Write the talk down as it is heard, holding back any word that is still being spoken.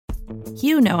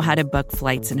You know how to book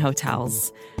flights and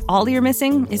hotels. All you're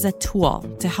missing is a tool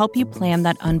to help you plan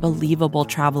that unbelievable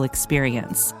travel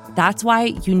experience. That's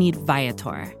why you need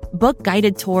Viator. Book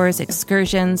guided tours,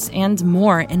 excursions, and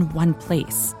more in one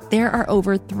place. There are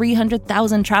over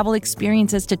 300,000 travel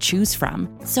experiences to choose from,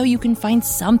 so you can find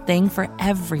something for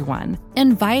everyone.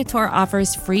 And Viator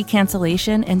offers free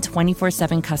cancellation and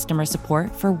 24/7 customer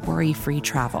support for worry-free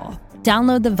travel.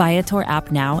 Download the Viator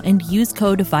app now and use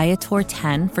code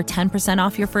Viator10 for 10%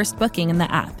 off your first booking in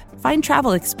the app. Find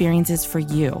travel experiences for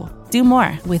you. Do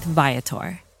more with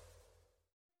Viator.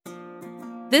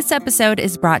 This episode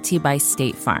is brought to you by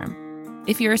State Farm.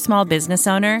 If you're a small business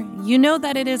owner, you know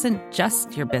that it isn't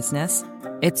just your business,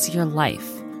 it's your life.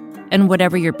 And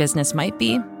whatever your business might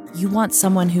be, you want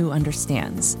someone who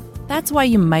understands. That's why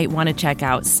you might want to check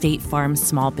out State Farm's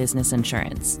small business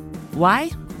insurance.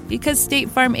 Why? Because State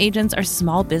Farm agents are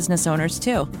small business owners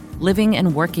too, living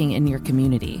and working in your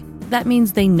community. That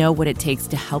means they know what it takes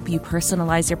to help you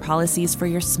personalize your policies for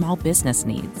your small business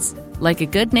needs. Like a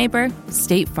good neighbor,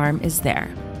 State Farm is there.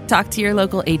 Talk to your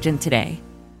local agent today.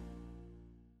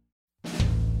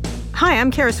 Hi,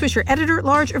 I'm Kara Swisher,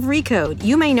 editor-at-large of Recode.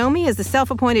 You may know me as the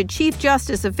self-appointed Chief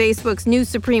Justice of Facebook's new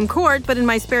Supreme Court, but in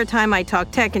my spare time, I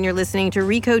talk tech, and you're listening to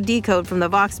Recode Decode from the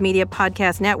Vox Media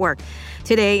Podcast Network.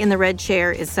 Today in the red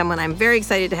chair is someone I'm very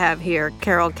excited to have here,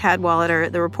 Carole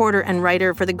Cadwalladr, the reporter and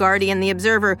writer for The Guardian, The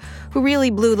Observer, who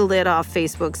really blew the lid off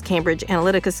Facebook's Cambridge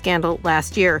Analytica scandal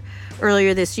last year.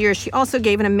 Earlier this year, she also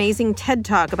gave an amazing TED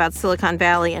Talk about Silicon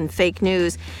Valley and fake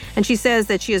news, and she says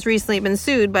that she has recently been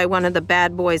sued by one of the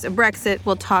bad boys of Brexit.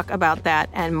 We'll talk about that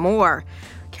and more.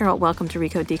 Carole, welcome to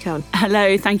Recode Decode.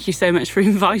 Hello, thank you so much for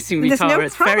inviting me, Tara. No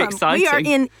it's very exciting. We are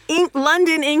in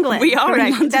London, England. We are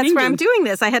in London, That's England. where I'm doing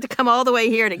this. I had to come all the way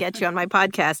here to get you on my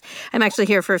podcast. I'm actually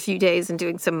here for a few days and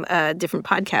doing some different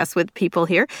podcasts with people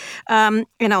here, and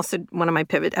also one of my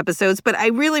pivot episodes. But I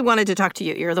really wanted to talk to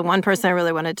you. You're the one person I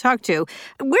really wanted to talk to.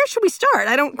 Where should we start?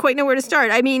 I don't quite know where to start.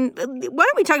 I mean, why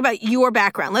don't we talk about your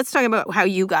background? Let's talk about how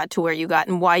you got to where you got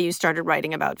and why you started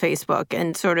writing about Facebook,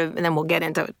 and then we'll get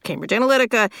into Cambridge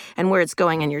Analytica and where it's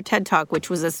going in your TED Talk, which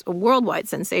was a worldwide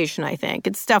sensation, I think.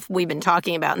 It's stuff we've been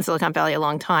talking about in Silicon Valley a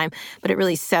long time, but it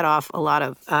really set off a lot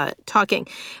of talking.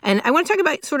 And I want to talk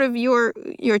about sort of your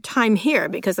time here,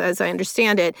 because as I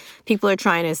understand it, people are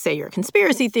trying to say you're a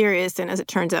conspiracy theorist, and as it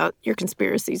turns out, your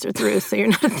conspiracies are through, so you're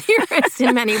not a theorist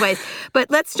in many ways.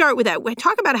 But let's start with that.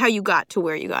 Talk about how you got to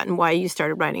where you got and why you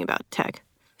started writing about tech.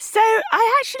 So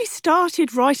I actually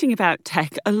started writing about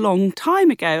tech a long time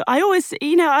ago. I always, a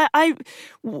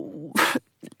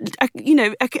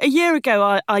year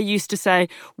ago, I used to say,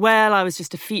 well, I was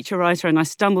just a feature writer and I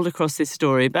stumbled across this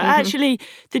story. But actually,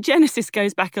 the genesis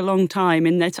goes back a long time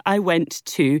in that I went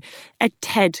to a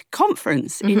TED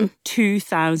conference in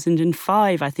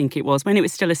 2005, I think it was, when it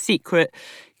was still a secret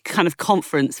kind of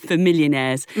conference for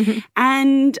millionaires.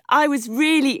 And I was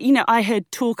really, I heard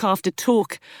talk after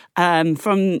talk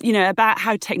from, about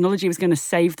how technology was going to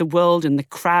save the world and the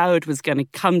crowd was going to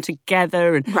come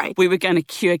together and we were going to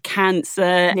cure cancer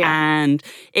and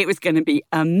it was going to be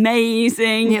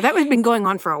amazing. Yeah, that had been going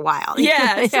on for a while. So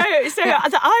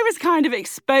I was kind of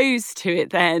exposed to it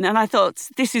then, and I thought,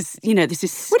 this is. What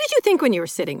did you think when you were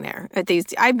sitting there at these?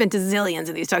 I've been to zillions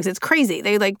of these talks. It's crazy.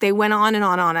 They went on and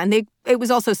on, and it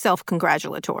was also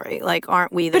self-congratulatory. Like,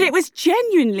 aren't we? But it was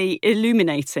genuinely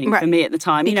illuminating for me at the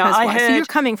time. Because I heard. So you're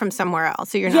coming from somewhere else,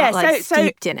 so you're not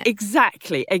steeped in it.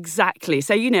 Exactly.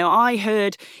 So, I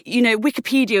heard,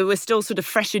 Wikipedia was still sort of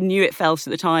fresh and new, it felt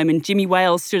at the time, and Jimmy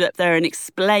Wales stood up there and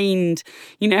explained,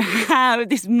 how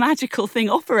this magical thing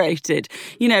operated,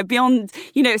 beyond,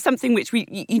 something which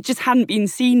you just hadn't been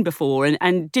seen before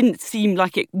and didn't seem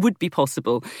like it would be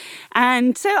possible.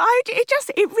 And so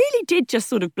it really did just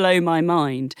sort of blow my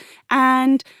mind.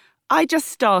 And I just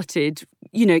started,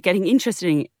 getting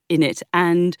interested in it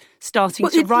and starting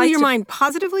to write. Blew your mind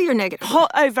positively or negatively?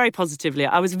 Very positively.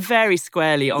 I was very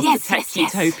squarely on the tech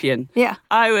utopian. Yeah.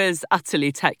 I was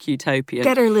utterly tech utopian.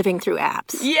 Better living through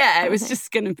apps. Yeah, it was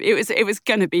just going to be, it was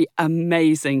going to be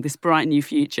amazing, this bright new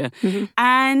future.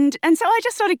 And so I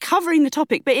just started covering the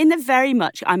topic, but in the very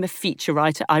much, I'm a feature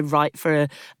writer. I write for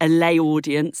a lay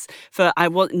audience.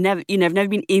 I've never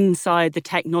been inside the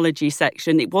technology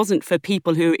section. It wasn't for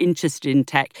people who are interested in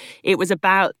tech. It was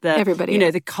about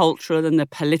the cultural and the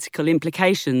political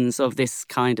implications of this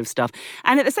kind of stuff.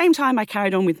 And at the same time, I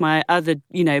carried on with my other,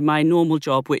 my normal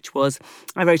job, which was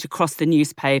I wrote across the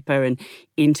newspaper and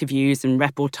interviews and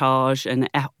reportage and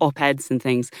op-eds and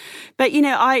things. But,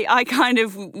 I kind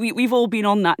of, we've all been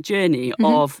on that journey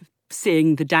of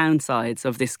seeing the downsides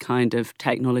of this kind of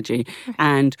technology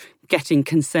and getting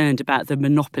concerned about the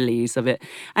monopolies of it.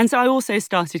 And so I also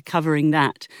started covering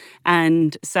that.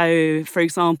 And so, for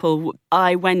example,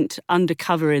 I went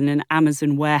undercover in an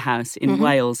Amazon warehouse in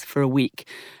Wales for a week,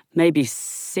 maybe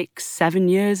 6-7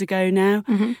 years ago now.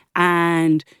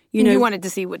 And you wanted to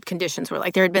see what conditions were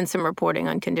like. There had been some reporting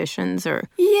on conditions or...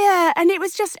 Yeah, and it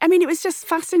was just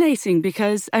fascinating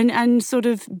because, and sort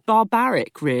of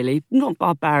barbaric, really. Not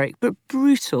barbaric, but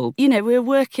brutal. We were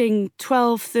working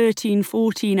 12, 13,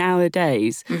 14-hour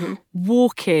days,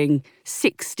 walking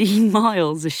 16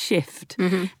 miles a shift.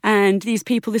 And these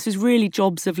people, this was really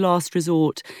jobs of last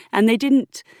resort. And they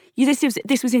didn't...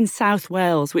 This was in South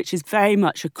Wales, which is very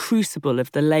much a crucible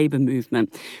of the labour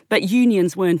movement. But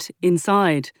unions weren't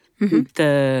inside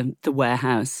the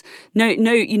warehouse.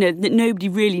 Nobody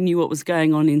really knew what was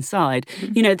going on inside.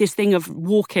 This thing of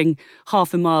walking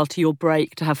half a mile to your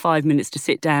break, to have 5 minutes to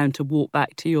sit down, to walk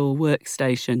back to your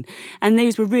workstation. And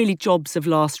these were really jobs of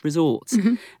last resort.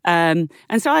 And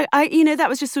so I that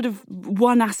was just sort of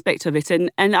one aspect of it.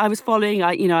 And I was following,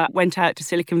 I went out to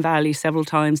Silicon Valley several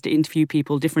times to interview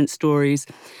people, different stories.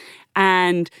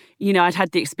 And, I'd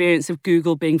had the experience of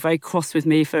Google being very cross with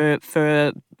me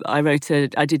I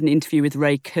did an interview with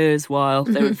Ray Kurzweil.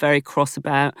 They were very cross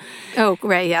about. Oh,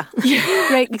 Ray, yeah.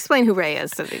 Ray, explain who Ray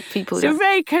is so that people So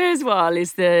Ray Kurzweil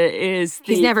is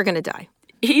He's never going to die.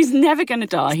 He's never going to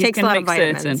die. He takes a lot of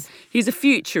vitamins. Certain. He's a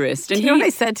futurist. And you know what I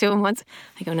said to him once?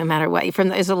 I go, no matter what.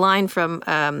 There's a line from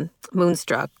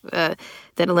Moonstruck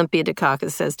that Olympia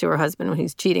Dukakis says to her husband when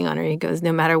he's cheating on her. He goes,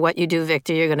 no matter what you do,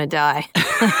 Victor, you're going to die.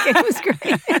 It was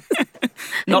great.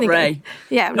 Not Ray.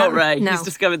 Not Ray. No. He's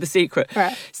discovered the secret.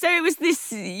 Right. So it was this,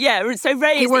 so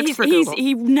Ray... He works for Google.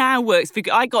 He now works for...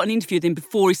 I got an interview with him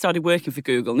before he started working for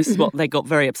Google. And this is what they got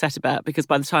very upset about, because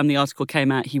by the time the article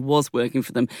came out, he was working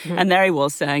for them. And there he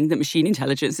was saying that machine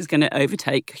intelligence is going to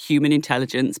overtake human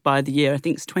intelligence by the year, I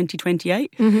think it's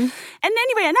 2028. And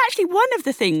anyway, and actually one of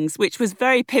the things which was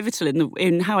very pivotal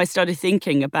in how I started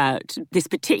thinking about this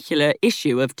particular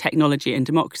issue of technology and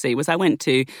democracy was I went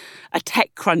to a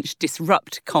TechCrunch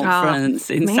Disrupt conference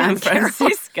in San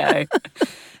Francisco.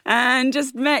 And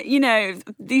just met,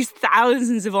 these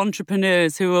thousands of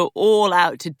entrepreneurs who are all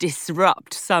out to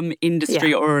disrupt some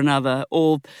industry or another.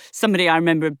 Or I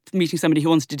remember meeting somebody who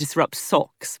wanted to disrupt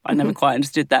socks. I never quite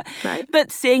understood that. Right.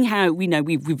 But seeing how,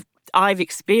 I've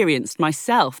experienced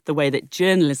myself the way that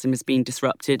journalism has been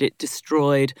disrupted. It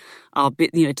destroyed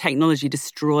technology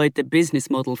destroyed the business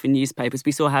model for newspapers.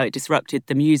 We saw how it disrupted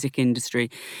the music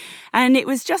industry. And it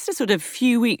was just a sort of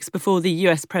few weeks before the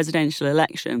US presidential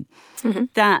election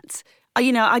that,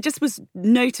 I just was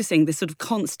noticing this sort of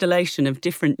constellation of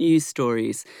different news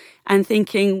stories and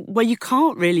thinking, well, you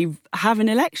can't really have an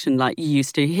election like you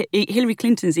used to. Hillary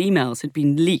Clinton's emails had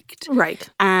been leaked. Right.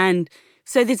 And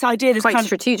so this idea is quite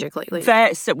strategically.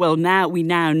 We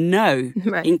now know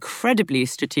incredibly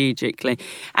strategically.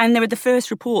 And there were the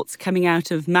first reports coming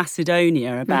out of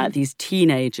Macedonia about these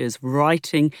teenagers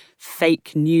writing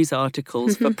fake news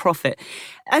articles for profit.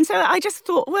 And so I just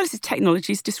thought, well, this is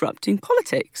technology's disrupting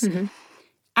politics. And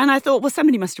I thought, well,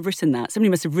 somebody must have written that. Somebody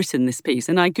must have written this piece.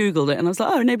 And I Googled it and I was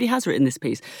like, oh, nobody has written this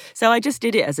piece. So I just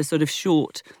did it as a sort of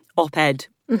short op-ed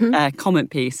comment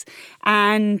piece.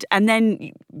 And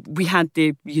then we had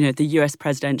the US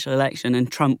presidential election and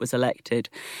Trump was elected.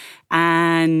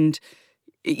 And,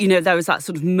 there was that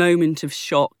sort of moment of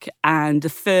shock and the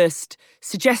first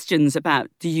suggestions about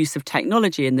the use of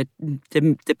technology and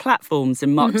the platforms,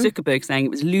 and Mark Zuckerberg saying it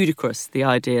was ludicrous, the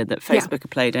idea that Facebook had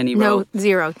played any role. No,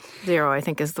 zero, I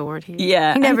think is the word. He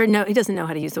doesn't know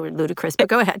how to use the word ludicrous, but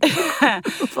go ahead.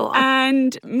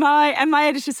 And my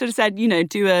editor sort of said,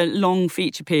 do a long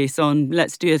feature piece on,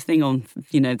 let's do a thing on,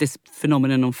 this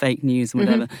phenomenon on fake news and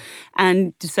whatever.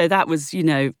 And so that was,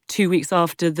 2 weeks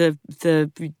after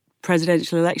the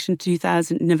presidential election,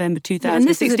 November 2016. And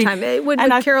this is the time. What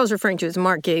Carole's referring to is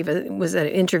Mark was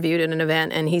interviewed at an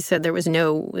event, and he said there was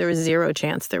zero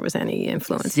chance there was any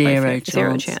influence. Zero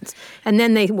chance. And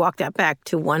then they walked that back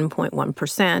to 1.1%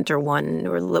 or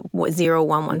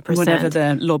 0.11%. Whatever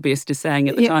the lobbyist is saying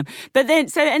at the time. But then,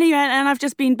 so anyway, and I've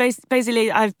just been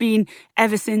I've been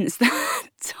ever since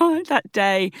that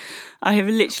day. I have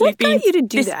literally been. What got you to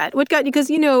do that? What got you? Because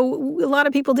a lot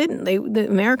of people didn't. The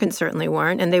Americans certainly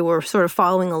weren't, and they were sort of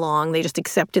following along. They just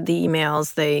accepted the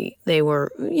emails. They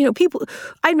were, people.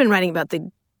 I'd been writing about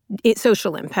the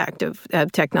social impact of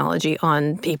technology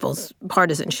on people's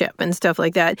partisanship and stuff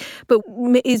like that. But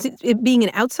is it being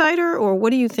an outsider, or what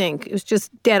do you think? It was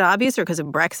just dead obvious, or because of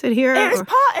Brexit here? It was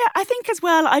I think as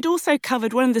well. I'd also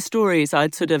covered one of the stories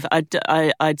I'd sort of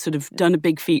done a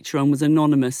big feature on was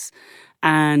anonymous.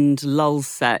 and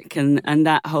lulzsec and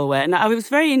that whole way. And I was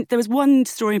there was one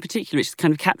story in particular which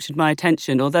kind of captured my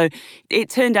attention, although it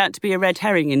turned out to be a red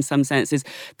herring in some senses.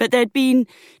 But there'd been,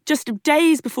 just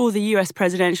days before the US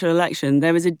presidential election,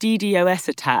 there was a DDoS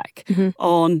attack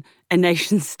on a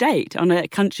nation state, on a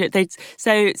country.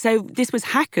 So this was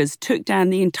hackers took down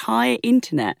the entire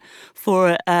internet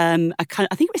for I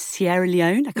think it was Sierra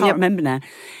Leone. I can't remember now.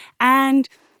 And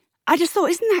I just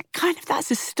thought,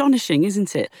 that's astonishing,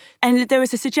 isn't it? And there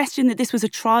was a suggestion that this was a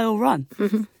trial run.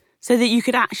 So that you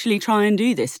could actually try and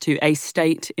do this to a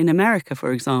state in America,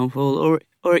 for example,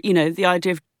 or the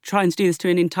idea of trying to do this to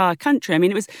an entire country. I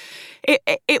mean,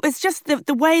 it was just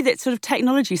the way that sort of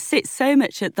technology sits so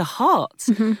much at the heart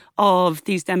of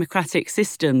these democratic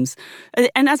systems.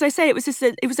 And as I say, it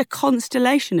was a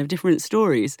constellation of different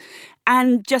stories.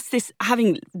 And just this,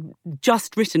 having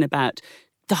just written about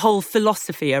the whole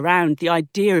philosophy around the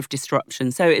idea of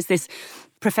disruption. So it's this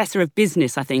professor of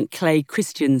business, I think, Clay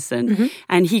Christensen,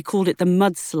 and he called it the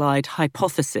mudslide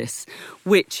hypothesis,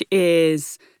 which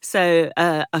is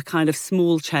a kind of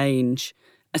small change,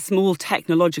 a small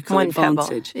technological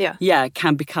advantage,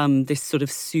 can become this sort of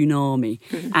tsunami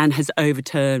and has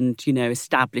overturned,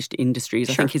 established industries.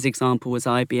 Sure. I think his example was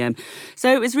IBM.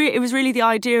 So it was really the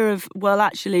idea of, well,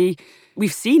 actually,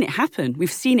 we've seen it happen.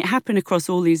 We've seen it happen across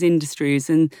all these industries,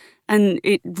 and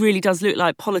it really does look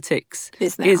like politics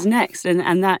is next.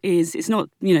 And that is, it's not,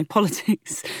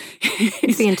 politics.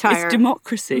 It's the entire... It's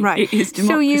democracy. Right. It is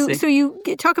democracy. So you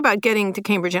talk about getting to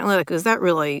Cambridge Analytica. Is that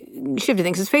really shifted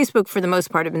things? Because Facebook, for the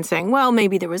most part, have been saying, well,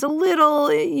 maybe there was a little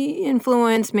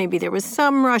influence, maybe there was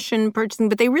some Russian purchasing,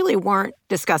 but they really weren't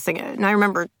discussing it. And I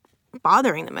remember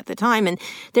bothering them at the time, and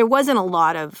there wasn't a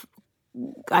lot of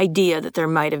idea that there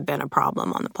might have been a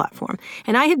problem on the platform.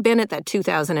 And I had been at that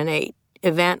 2008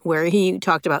 event where he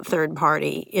talked about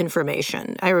third-party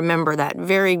information. I remember that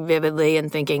very vividly and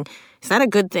thinking, is that a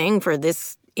good thing for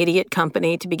this idiot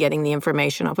company to be getting the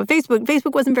information off of Facebook?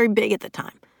 Facebook wasn't very big at the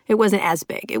time. It wasn't as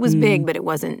big. It was big, but it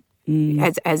wasn't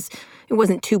as it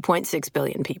wasn't 2.6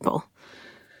 billion people.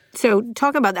 So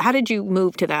talk about that. How did you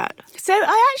move to that?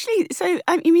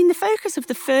 The focus of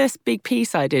the first big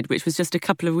piece I did, which was just a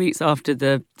couple of weeks after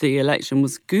the election,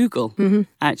 was Google,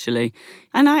 actually.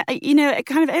 And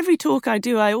kind of every talk I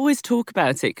do, I always talk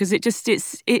about it because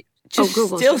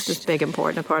Google's just this big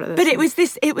important part of this. But it was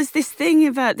this thing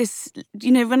about this,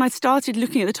 when I started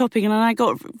looking at the topic, and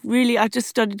I just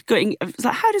started going, it was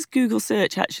like, how does Google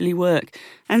search actually work?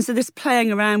 And so this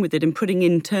playing around with it and putting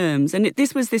in terms, and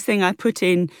this was this thing I put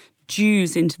in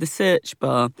Jews into the search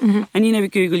bar. And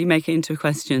with Google, you make it into a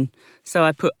question. So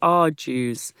I put, are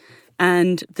Jews?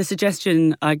 And the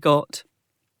suggestion I got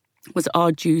was,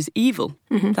 are Jews evil?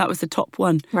 That was the top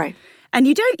one. Right. And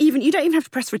you don't even have to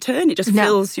press return. It just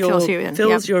fills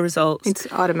your results.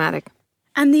 It's automatic.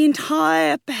 And the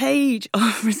entire page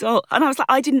of results. And I was like,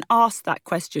 I didn't ask that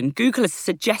question. Google has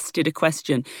suggested a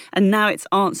question, and now it's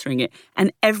answering it.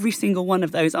 And every single one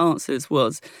of those answers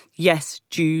was, yes,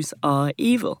 Jews are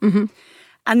evil.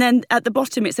 And then at the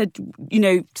bottom it said,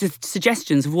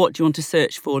 suggestions of what do you want to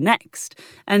search for next.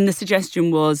 And the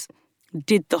suggestion was,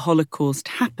 did the Holocaust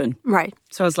happen? Right.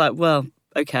 So I was like, well,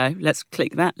 okay, let's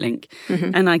click that link.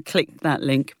 And I clicked that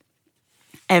link.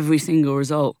 Every single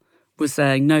result was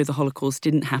saying, no, the Holocaust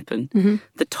didn't happen.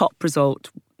 The top result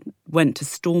went to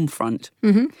Stormfront,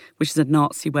 which is a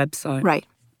Nazi website. Right.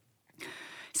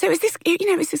 So it was this,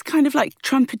 it was this kind of like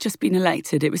Trump had just been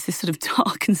elected. It was this sort of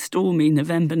dark and stormy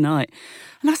November night.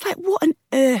 And I was like, what on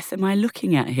earth am I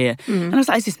looking at here? And I was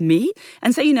like, is this me?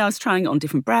 And so, I was trying it on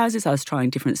different browsers. I was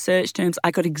trying different search terms.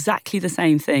 I got exactly the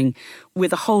same thing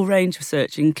with a whole range of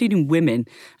searching, including women.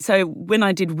 So when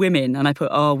I did women and I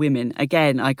put are women,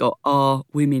 again, I got are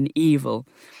women evil?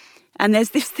 And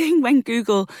there's this thing when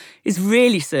Google is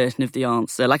really certain of the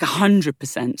answer, like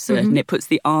 100% certain, it puts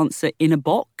the answer in a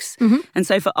box. And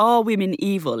so for are women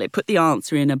evil, it put the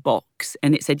answer in a box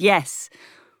and it said, yes,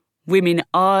 women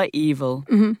are evil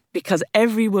because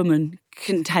every woman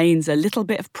contains a little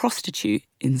bit of prostitute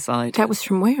inside. That was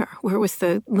from where? Where was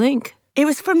the link? It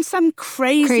was from some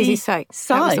crazy site.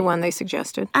 That was the one they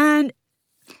suggested. And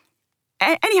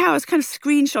anyhow, I was kind of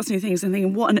screenshotting things and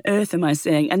thinking, what on earth am I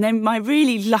seeing? And then my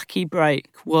really lucky break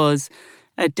was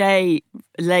a day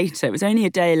later. It was only a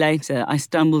day later, I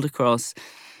stumbled across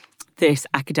this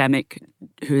academic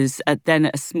who was then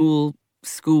at a small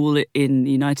school in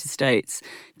the United States,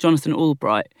 Jonathan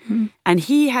Albright. And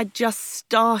he had just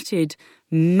started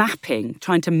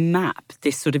trying to map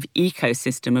this sort of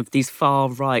ecosystem of these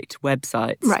far-right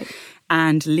websites. Right.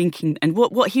 And linking, and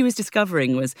what he was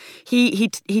discovering was he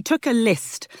took a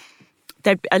list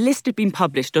a list had been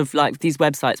published of like these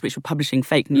websites which were publishing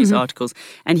fake news articles,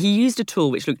 and he used a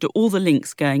tool which looked at all the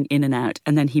links going in and out,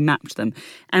 and then he mapped them.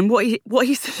 And what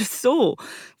he sort of saw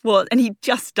was, and he'd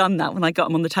just done that when I got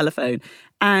him on the telephone,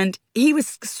 and he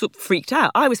was sort of freaked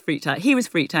out. I was freaked out. He was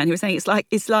freaked out. And he was saying it's like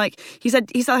it's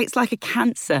like a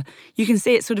cancer. You can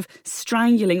see it sort of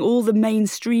strangling all the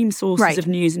mainstream sources of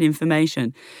news and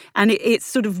information. And it's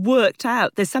sort of worked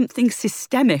out. There's something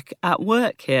systemic at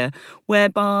work here,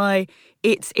 whereby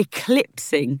it's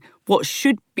eclipsing what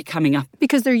should be coming up.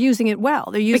 Because they're using it well.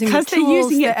 They're using the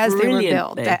tools as they were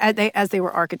built, as they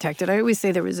were architected. I always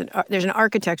say there's an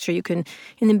architecture you can.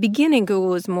 In the beginning, Google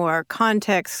was more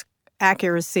context,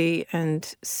 accuracy,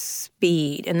 and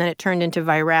speed, and then it turned into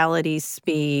virality,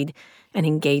 speed, and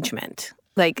engagement.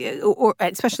 Like, or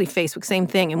especially Facebook, same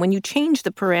thing. And when you change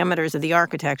the parameters of the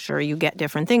architecture, you get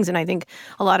different things. And I think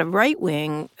a lot of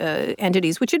right-wing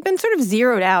entities, which had been sort of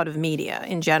zeroed out of media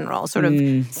in general, sort of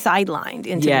sidelined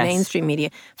into the mainstream media,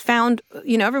 found,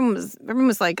 everyone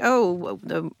was like, oh,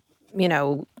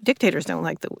 dictators don't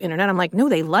like the internet. I'm like, no,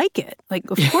 they like it.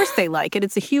 Like, of course they like it.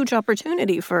 It's a huge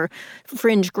opportunity for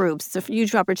fringe groups. It's a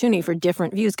huge opportunity for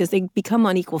different views because they become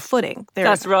on equal footing.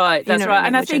 That's right. That's right.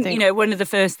 And I think, one of the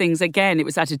first things, again, it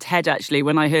was at a TED, actually,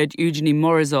 when I heard Eugenie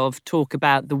Morozov talk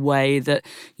about the way that,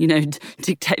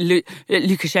 Lukashenko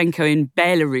in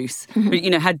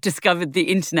Belarus, had discovered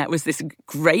the internet was this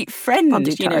great friend.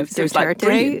 There was like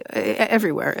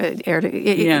everywhere,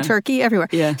 Turkey, everywhere.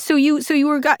 Yeah. So you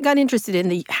got interested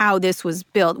in how this was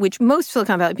built, which most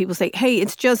Silicon Valley people say, hey,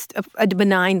 it's just a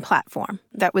benign platform.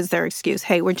 That was their excuse.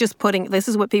 Hey, we're just this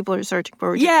is what people are searching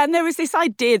for. And there was this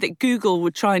idea that Google were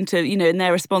trying to, in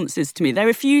their responses to me, they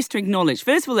refused to acknowledge,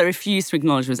 first of all, there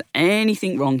was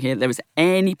anything wrong here, there was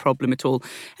any problem at all.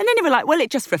 And then they were like, well, it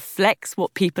just reflects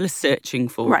what people are searching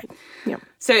for. Right. Yeah.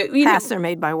 So, paths are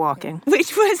made by walking.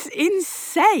 Which was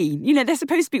insane. They're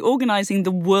supposed to be organising the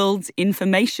world's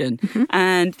information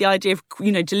and the idea of,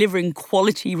 delivering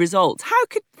quality results. How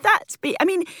could that be? I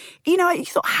mean, I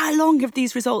thought, how long have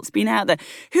these results been out there?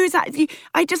 Who is that?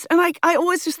 I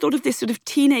always just thought of this sort of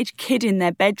teenage kid in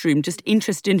their bedroom just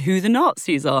interested in who the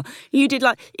Nazis are. You did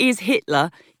is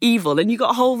Hitler evil? And you got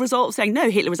a whole result saying,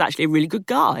 no, Hitler was actually a really good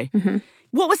guy. Mm-hmm.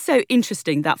 What was so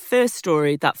interesting, that first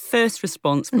story, that first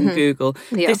response from Google,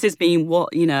 this has been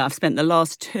what, I've spent the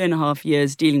last 2.5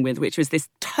 years dealing with, which was this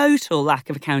total lack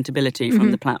of accountability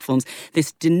from the platforms,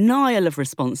 this denial of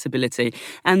responsibility,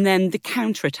 and then the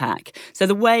counterattack. So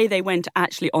the way they went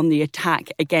actually on the attack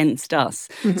against us.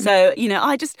 So,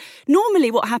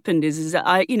 normally what happened is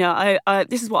that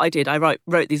this is what I did. I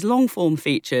wrote these long form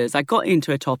features. I got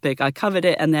into a topic, I covered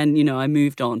it, and then, I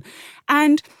moved on.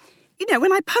 And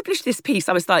when I published this piece,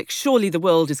 I was like, surely the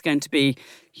world is going to be,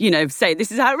 say,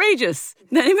 this is outrageous.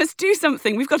 They must do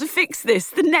something. We've got to fix this.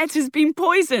 The net has been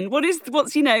poisoned.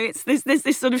 There's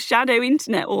this sort of shadow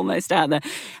internet almost out there.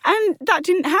 And that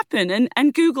didn't happen.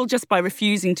 And Google, just by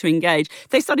refusing to engage,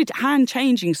 they started hand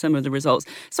changing some of the results.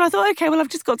 So I thought, okay, well, I've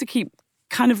just got to keep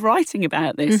kind of writing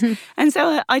about this. And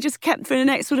so I just kept, for the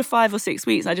next sort of 5 or 6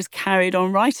 weeks, I just carried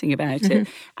on writing about it.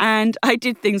 And I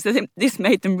did things that this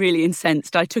made them really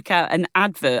incensed. I took out an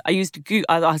advert. I used Google.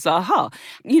 I was like, how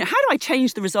do I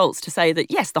change the results to say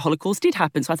that, yes, the Holocaust did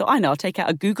happen? So I thought, I know, I'll take out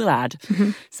a Google ad.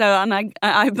 So and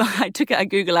I took out a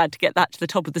Google ad to get that to the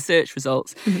top of the search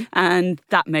results. And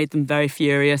that made them very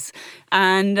furious.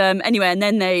 And anyway, and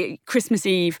then Christmas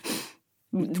Eve,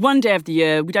 one day of the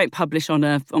year, we don't publish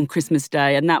on Christmas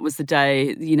Day, and that was the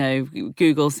day,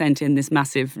 Google sent in this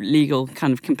massive legal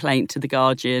kind of complaint to The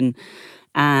Guardian,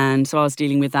 and so I was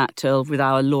dealing with that with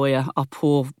our lawyer, our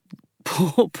poor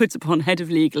put-upon head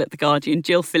of legal at The Guardian,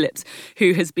 Jill Phillips,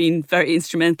 who has been very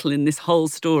instrumental in this whole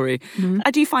story.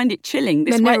 I do find it chilling.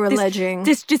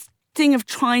 This thing of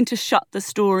trying to shut the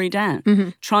story down,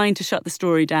 and,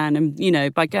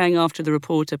 by going after the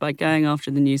reporter, by going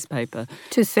after the newspaper.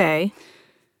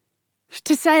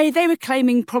 To say they were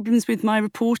claiming problems with my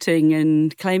reporting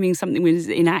and claiming something was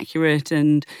inaccurate,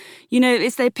 and,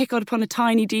 it's they pick up upon a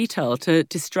tiny detail to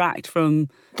distract from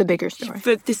the bigger story.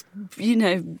 But this,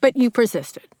 But you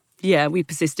persisted. Yeah, we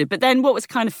persisted. But then what was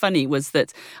kind of funny was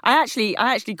that I actually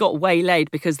got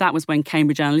waylaid because that was when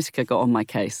Cambridge Analytica got on my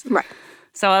case. Right.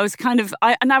 So I was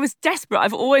I was desperate.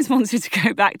 I've always wanted to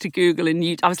go back to Google and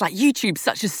YouTube. I was like, YouTube's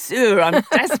such a sewer. I'm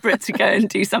desperate to go and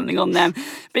do something on them.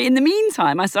 But in the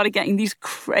meantime, I started getting these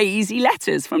crazy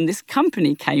letters from this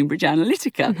company, Cambridge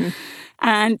Analytica.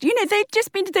 And,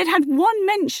 they'd had one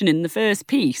mention in the first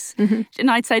piece.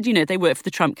 And I'd said, they worked for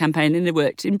the Trump campaign and they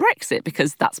worked in Brexit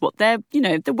because that's what their,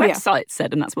 the website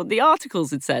said and that's what the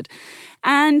articles had said.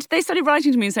 And they started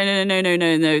writing to me and saying,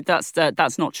 no,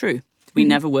 that's not true. We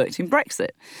never worked in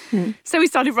Brexit. So we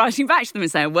started writing back to them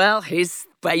and saying, well, here's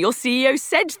where your CEO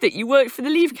said that you worked for the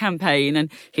Leave campaign,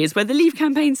 and here's where the Leave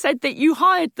campaign said that you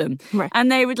hired them. Right.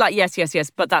 And they would like, yes,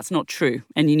 but that's not true,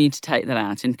 and you need to take that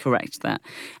out and correct that.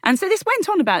 And so this went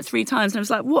on about 3 times, and I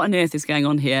was like, what on earth is going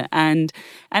on here? And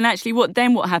actually what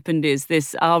happened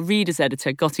is our readers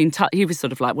editor got in touch. He was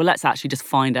sort of like, well, let's actually just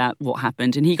find out what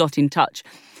happened. And he got in touch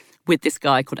with this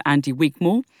guy called Andy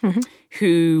Wigmore,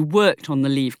 who worked on the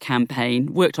Leave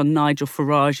campaign, worked on Nigel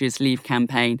Farage's Leave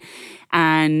campaign,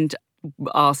 and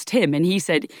asked him, and he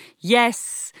said,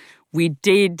 yes, we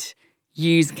did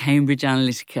use Cambridge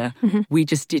Analytica. We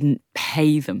just didn't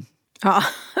pay them.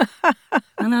 Oh.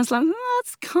 And I was like,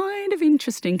 that's kind of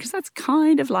interesting, because that's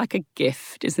kind of like a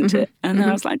gift, isn't it? And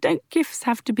I was like, don't gifts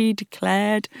have to be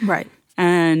declared? Right.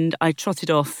 And I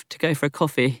trotted off to go for a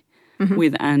coffee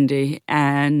with Andy,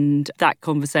 and that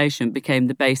conversation became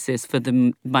the basis for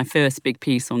my first big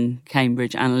piece on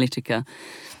Cambridge Analytica.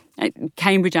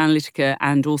 Cambridge Analytica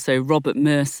and also Robert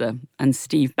Mercer and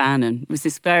Steve Bannon.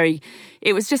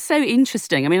 It was just so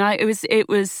interesting. I mean, it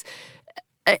was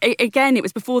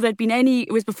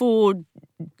before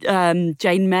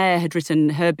Jane Mayer had written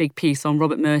her big piece on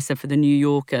Robert Mercer for the New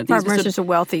Yorker. Robert Mercer's a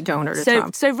wealthy donor to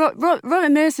Trump. So Robert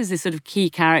Mercer's this sort of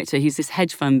key character. He's this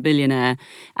hedge fund billionaire,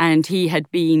 and he had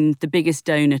been the biggest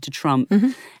donor to Trump,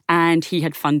 and he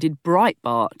had funded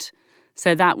Breitbart.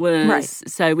 So that was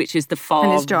which is the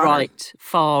far right,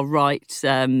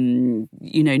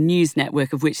 news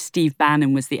network, of which Steve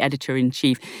Bannon was the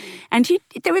editor-in-chief. And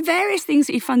there were various things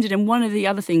that he funded, and one of the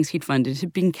other things he'd funded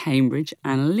had been Cambridge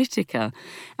Analytica.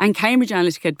 And Cambridge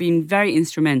Analytica had been very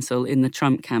instrumental in the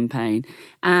Trump campaign.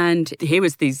 And here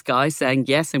was these guys saying,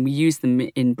 yes, and we used them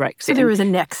in Brexit. So there was a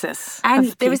nexus.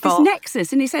 And there was this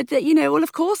nexus. And he said that, well,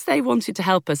 of course they wanted to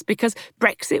help us because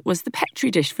Brexit was the petri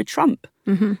dish for Trump.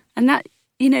 And that,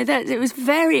 that it was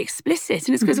very explicit.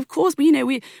 And it's because, of course,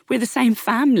 we're the same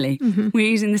family. We're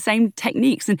using the same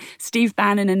techniques. And Steve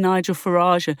Bannon and Nigel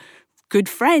Farage are good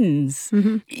friends.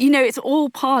 It's all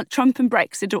Trump and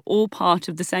Brexit are all part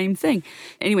of the same thing.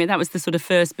 Anyway, that was the sort of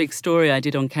first big story I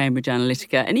did on Cambridge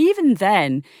Analytica. And even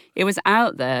then, it was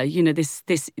out there,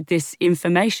 this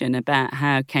information about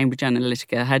how Cambridge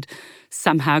Analytica had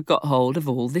somehow got hold of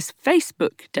all this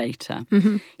Facebook data.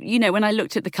 When I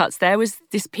looked at the cuts, there was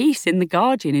this piece in The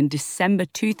Guardian in December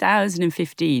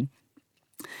 2015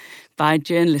 by a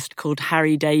journalist called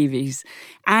Harry Davies.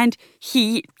 And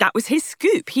that was his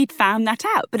scoop. He'd found that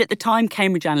out. But at the time,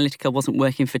 Cambridge Analytica wasn't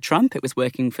working for Trump. It was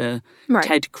working for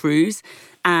Ted Cruz.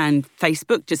 And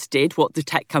Facebook just did what the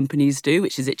tech companies do,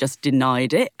 which is it just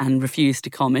denied it and refused to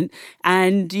comment.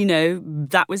 And,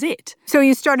 that was it. So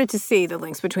you started to see the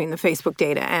links between the Facebook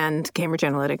data and Cambridge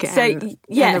Analytica and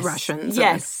the Russians.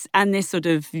 Yes, and this sort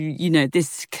of,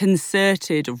 this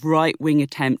concerted right-wing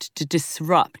attempt to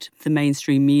disrupt the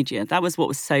mainstream media. That was what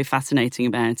was so fascinating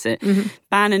about it.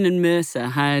 Bannon and Mercer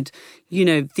had,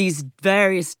 these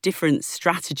various different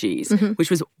strategies, which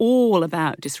was all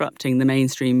about disrupting the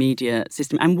mainstream media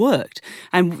system, and worked.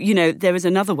 And, there was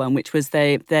another one, which was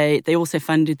they also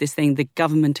funded this thing, the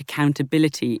Government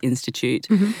Accountability Institute.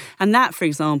 And that, for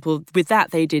example, with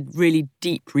that, they did really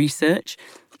deep research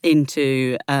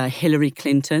into Hillary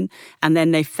Clinton, and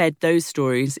then they fed those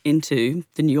stories into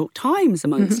the New York Times,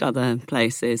 amongst other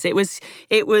places. It was.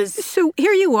 So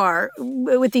here you are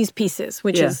with these pieces,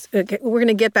 which is we're going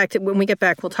to get back to when we get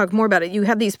back. We'll talk more about it. You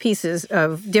have these pieces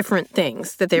of different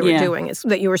things that they were doing,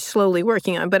 that you were slowly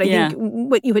working on. But I think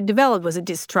what you had developed was a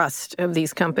distrust of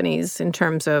these companies in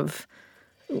terms of.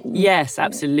 Yes,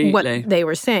 absolutely. What they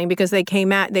were saying, because they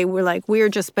were like, we're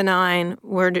just benign,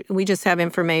 we just have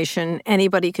information,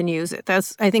 anybody can use it.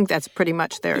 I think that's pretty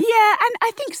much there. Yeah, and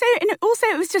I think so. And also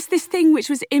it was just this thing which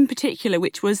was in particular,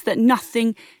 which was that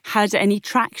nothing had any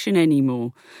traction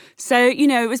anymore. So,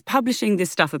 it was publishing this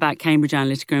stuff about Cambridge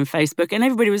Analytica and Facebook, and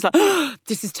everybody was like, oh,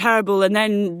 this is terrible. And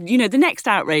then, the next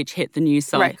outrage hit the news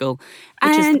cycle.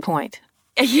 Which is the point.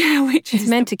 Yeah, it's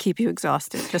meant to keep you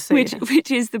exhausted, just so which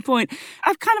is the point.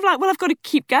 I'm kind of like, well, I've got to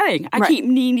keep going. I keep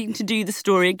needing to do the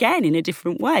story again in a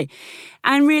different way.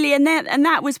 And really, and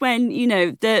that was when,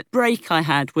 the break I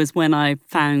had was when I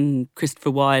found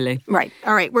Christopher Wiley. Right.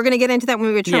 All right. We're going to get into that when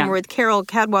we return. We're with Carole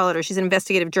Cadwalladr. She's an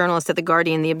investigative journalist at The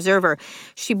Guardian, The Observer.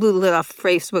 She blew the lid off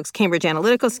Facebook's Cambridge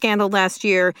Analytica scandal last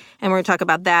year, and we're going to talk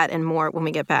about that and more when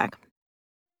we get back.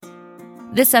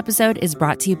 This episode is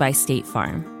brought to you by State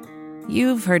Farm.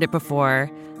 You've heard it before.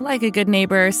 Like a good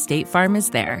neighbor, State Farm is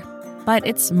there. But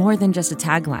it's more than just a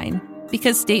tagline.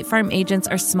 Because State Farm agents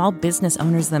are small business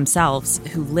owners themselves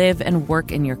who live and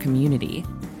work in your community.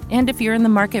 And if you're in the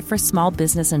market for small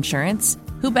business insurance,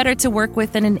 Who better to work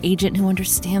with than an agent who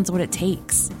understands what it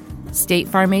takes? State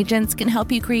Farm agents can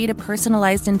help you create a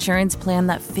personalized insurance plan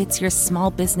that fits your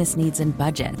small business needs and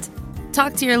budget.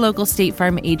 Talk to your local State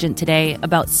Farm agent today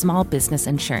about small business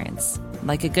insurance.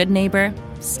 Like a good neighbor,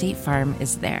 State Farm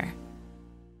is there.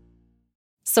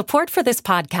 Support for this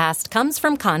podcast comes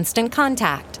from Constant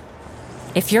Contact.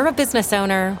 If you're a business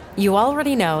owner, you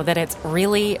already know that it's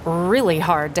really, really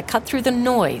hard to cut through the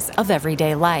noise of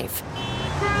everyday life.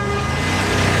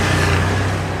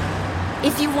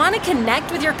 If you want to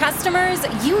connect with your customers,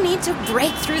 you need to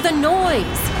break through the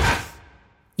noise.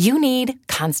 You need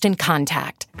Constant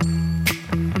Contact.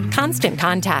 Constant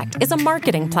Contact is a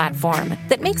marketing platform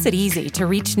that makes it easy to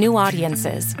reach new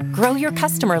audiences, grow your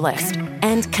customer list,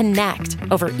 and connect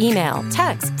over email,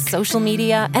 text, social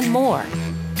media, and more.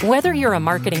 Whether you're a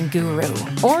marketing guru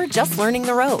or just learning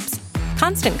the ropes,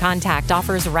 Constant Contact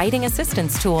offers writing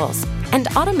assistance tools and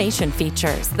automation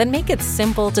features that make it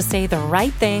simple to say the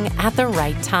right thing at the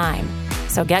right time.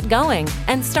 So get going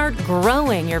and start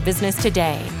growing your business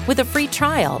today with a free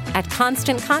trial at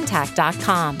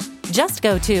ConstantContact.com. Just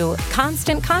go to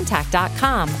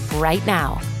ConstantContact.com right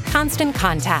now. Constant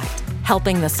Contact,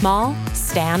 helping the small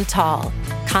stand tall.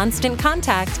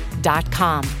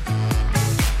 ConstantContact.com.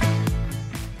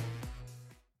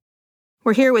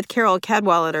 We're here with Carole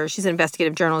Cadwalladr. She's an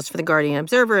investigative journalist for The Guardian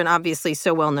Observer and obviously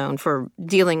so well known for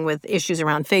dealing with issues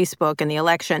around Facebook and the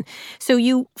election. So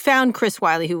you found Chris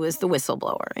Wylie, who was the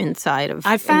whistleblower inside of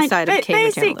Cambridge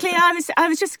basically, Analytica. I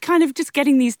was just kind of just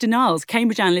getting these denials.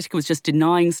 Cambridge Analytica was just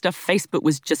denying stuff. Facebook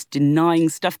was just denying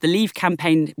stuff. The Leave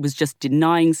campaign was just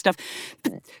denying stuff.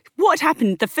 But what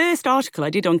happened, the first article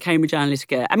I did on Cambridge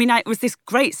Analytica, it was this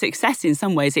great success in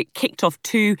some ways. It kicked off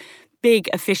two big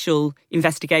official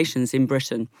investigations in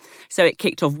Britain. So it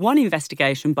kicked off one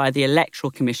investigation by the Electoral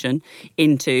Commission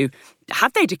into,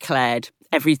 have they declared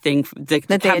everything, the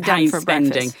campaign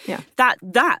spending? Yeah.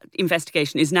 That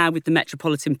investigation is now with the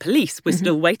Metropolitan Police. We're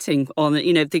still waiting on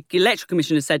it. The Electoral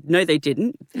Commission has said, no, they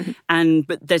didn't.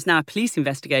 But there's now a police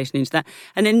investigation into that.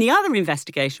 And then the other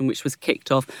investigation, which was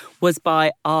kicked off, was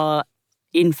by our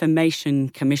Information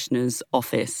Commissioner's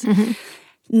Office.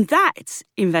 That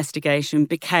investigation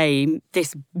became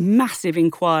this massive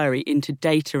inquiry into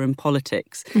data and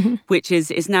politics, which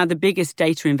is now the biggest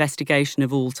data investigation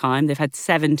of all time. They've had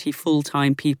 70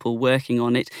 full-time people working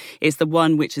on it. It's the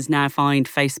one which has now fined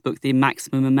Facebook the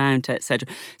maximum amount, etc.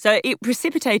 So it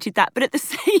precipitated that. But at the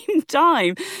same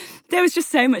time, there was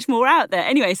just so much more out there.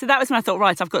 Anyway, so that was when I thought,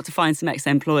 right, I've got to find some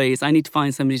ex-employees. I need to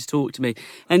find somebody to talk to me.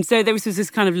 And so there was this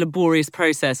kind of laborious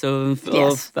process of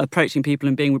approaching people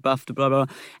and being rebuffed, blah, blah,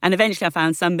 blah. And eventually I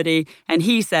found somebody, and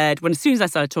he said, as soon as I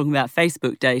started talking about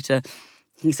Facebook data,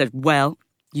 he said, well,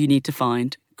 you need to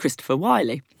find Christopher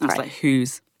Wylie. I was like,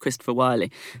 who's Christopher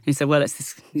Wylie? And he said, well,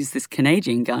 he's this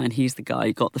Canadian guy, and he's the guy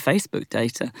who got the Facebook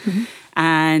data.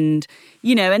 And,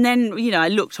 and then, I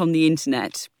looked on the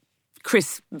internet.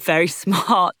 Chris, very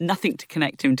smart, nothing to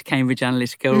connect him to Cambridge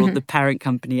Analytica or the parent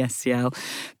company SCL.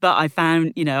 But I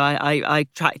found, I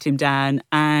tracked him down,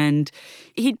 and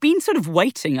he'd been sort of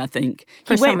waiting, I think.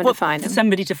 For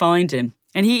somebody to find him.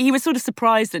 And he was sort of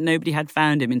surprised that nobody had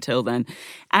found him until then.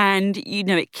 And,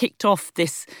 it kicked off the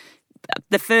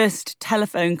first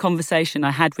telephone conversation I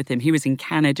had with him. He was in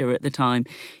Canada at the time.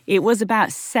 It was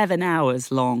about 7 hours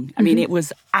long. It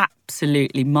was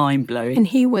absolutely mind-blowing. And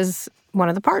he was one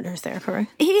of the partners there,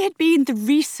 correct? He had been the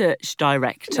research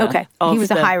director. Okay, he was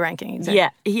a high-ranking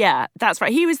executive. Yeah, that's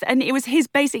right. It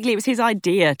was his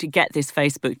idea to get this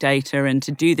Facebook data and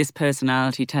to do this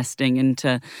personality testing and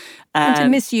to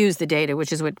misuse the data,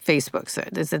 which is what Facebook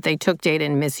said, is that they took data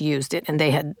and misused it, and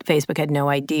Facebook had no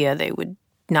idea they would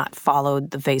not follow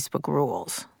the Facebook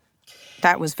rules.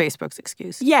 That was Facebook's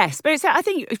excuse. Yes, but I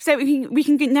think we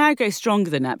can now go stronger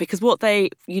than that, because what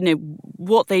they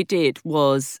did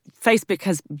was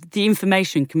the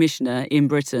Information Commissioner in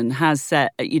Britain has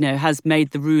made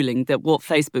the ruling that what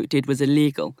Facebook did was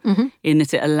illegal, in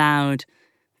that it allowed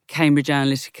Cambridge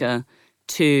Analytica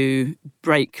to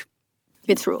break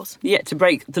its rules. Yeah, to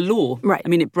break the law. Right.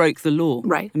 It broke the law.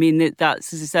 Right.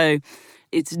 That's so.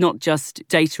 It's not just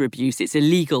data abuse; it's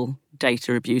illegal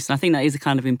data abuse, and I think that is a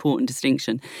kind of important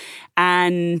distinction.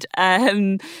 And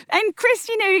Chris,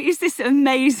 is this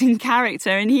amazing character,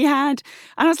 and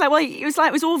I was like, well,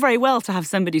 it was all very well to have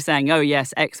somebody saying, oh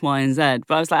yes, X, Y, and Z,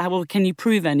 but I was like, well, can you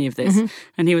prove any of this?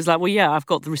 And he was like, well, yeah, I've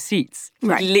got the receipts.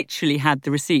 Right. He literally had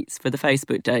the receipts for the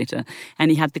Facebook data,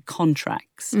 and he had the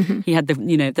contracts. He had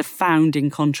the founding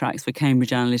contracts for Cambridge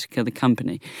Analytica, the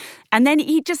company. And then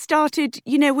he just started,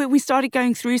 we started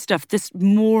going through stuff.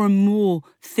 More and more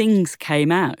things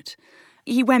came out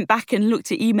he went back and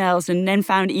looked at emails and then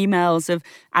found emails of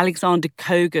Alexander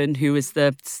Kogan, who was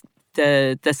the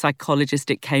psychologist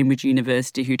at Cambridge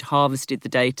University who'd harvested the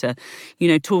data,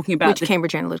 talking about... Which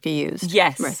Cambridge Analytica used.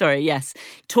 Yes, right. yes.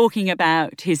 Talking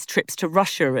about his trips to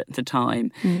Russia at the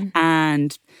time. Mm.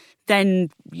 And then,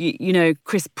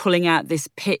 Chris pulling out this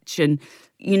pitch and,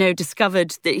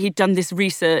 discovered that he'd done this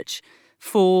research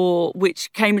for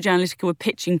which Cambridge Analytica were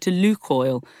pitching to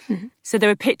Lukoil. Mm-hmm. So they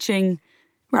were pitching...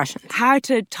 Russians. How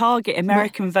to target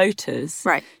American voters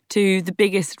to the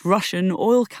biggest Russian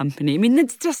oil company. I mean,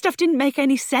 the stuff didn't make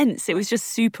any sense. It was just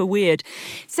super weird.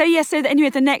 So anyway,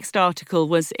 the next article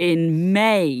was in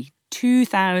May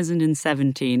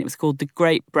 2017. It was called The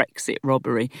Great Brexit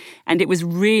Robbery. And it was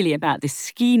really about this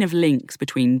skein of links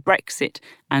between Brexit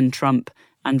and Trump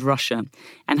and Russia,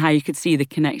 and how you could see the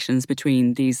connections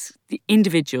between the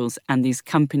individuals and these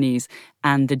companies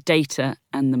and the data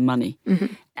and the money. Mm-hmm.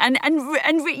 And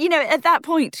at that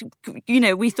point,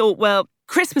 we thought, well,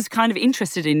 Chris was kind of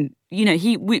interested in,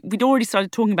 we'd already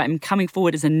started talking about him coming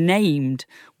forward as a named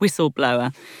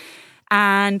whistleblower.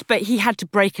 But he had to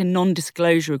break a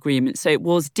non-disclosure agreement, so it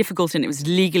was difficult and it was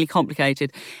legally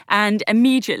complicated. And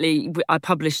immediately I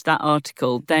published that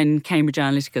article. Then Cambridge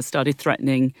Analytica started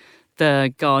threatening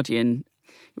The Guardian.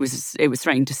 It was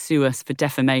threatening to sue us for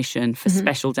defamation, for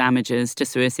special damages, to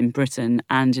sue us in Britain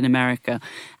and in America.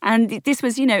 And this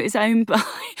was, it was owned by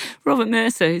Robert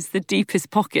Mercer, who's the deepest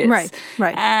pockets.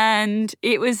 Right. And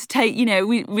it was,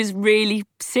 it was really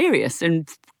serious and,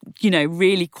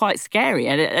 really quite scary.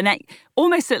 And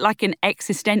almost at like an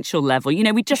existential level.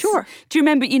 We just... Sure. Do you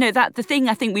remember, that the thing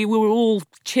I think we were all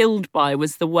chilled by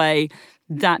was the way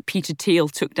that Peter Thiel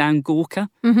took down Gawker.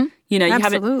 Mm-hmm.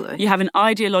 Absolutely. You have an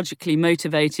ideologically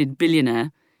motivated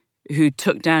billionaire who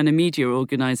took down a media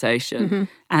organisation. Mm-hmm.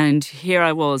 And here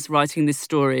I was writing this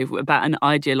story about an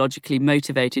ideologically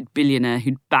motivated billionaire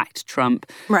who'd backed Trump.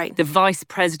 Right. The vice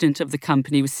president of the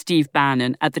company was Steve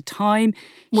Bannon. At the time...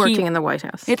 Working in the White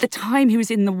House. At the time, he was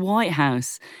in the White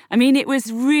House. I mean, it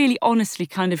was really honestly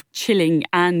kind of chilling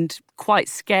and quite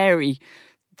scary,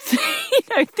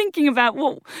 thinking about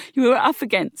what you were up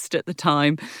against at the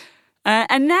time.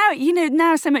 And now,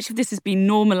 now so much of this has been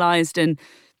normalised and,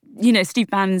 Steve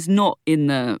Bannon's not in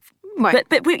the... Right.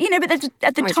 But at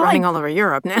the He's time... running all over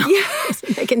Europe now. Yes.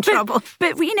 Making trouble.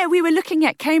 But, we were looking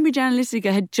at Cambridge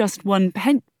Analytica had just won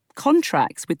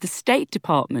contracts with the State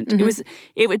Department. Mm-hmm.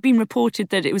 It had been reported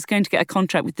that it was going to get a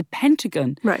contract with the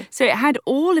Pentagon. Right. So it had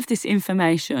all of this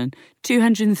information,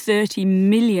 230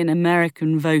 million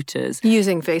American voters.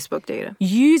 Using Facebook data.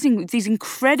 Using these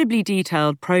incredibly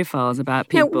detailed profiles about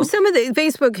people. Now,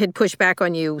 Facebook had pushed back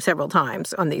on you several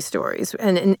times on these stories,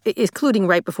 and including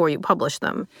right before you published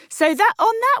them. So on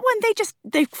that one,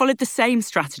 they followed the same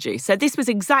strategy. So this was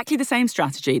exactly the same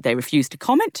strategy. They refused to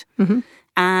comment. Mm-hmm.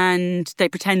 And they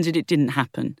pretended it didn't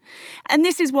happen. And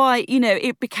this is why,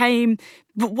 it became...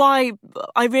 Why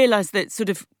I realised that sort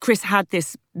of Chris had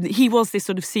this... He was this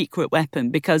sort of secret weapon,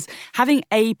 because having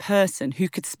a person who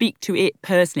could speak to it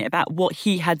personally about what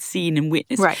he had seen and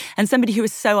witnessed, right. and somebody who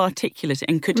was so articulate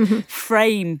and could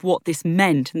frame what this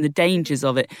meant and the dangers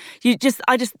of it,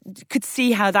 I just could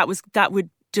see how that would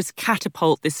just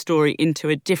catapult this story into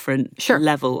a different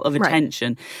level of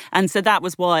attention. Right. And so that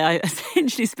was why I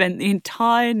essentially spent the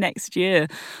entire next year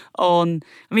on...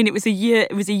 I mean, it was a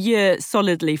year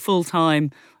solidly,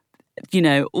 full-time,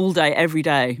 all day, every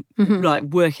day, like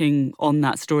working on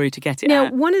that story to get it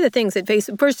out. Now, one of the things that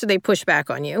first they pushed back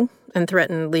on you and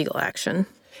threatened legal action.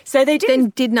 So they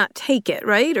did not take it,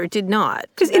 right? Or did not?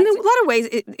 Because in a lot of ways,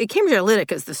 Cambridge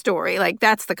Analytica is the story. Like,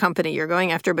 that's the company you're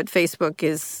going after, but Facebook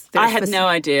is... I had no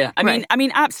idea. I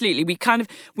mean, absolutely.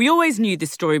 We always knew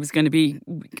this story was going to be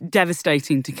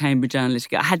devastating to Cambridge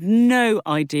Analytica. I had no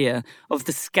idea of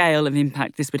the scale of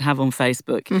impact this would have on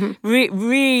Facebook. Mm-hmm.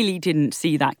 Really didn't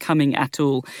see that coming at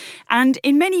all. And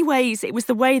in many ways, it was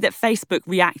the way that Facebook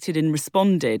reacted and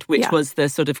responded, which was the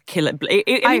sort of killer...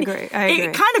 I agree.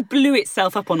 It kind of blew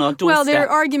itself up on our doorstep. Well, their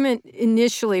argument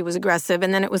initially was aggressive,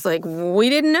 and then it was like, we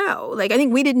didn't know. Like, I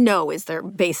think we didn't know is their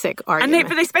basic argument.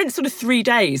 But they spent sort of 3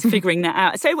 days figuring that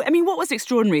out. So, I mean, what was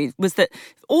extraordinary was that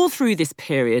all through this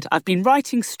period, I've been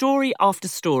writing story after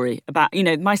story about,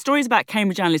 my stories about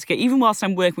Cambridge Analytica, even whilst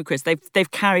I'm working with Chris,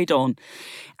 they've carried on.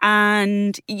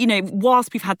 And,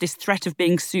 whilst we've had this threat of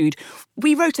being sued,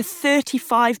 we wrote a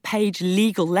 35-page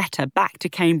legal letter back to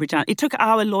Cambridge. It took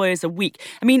our lawyers a week.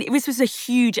 I mean, this was a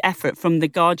huge effort from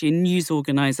the Guardian news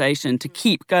organisation to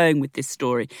keep going with this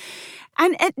story.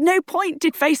 And at no point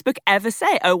did Facebook ever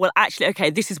say, oh, well, actually, okay,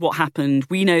 this is what happened.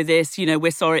 We know this,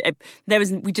 we're sorry.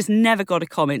 We just never got a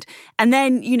comment. And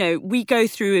then, we go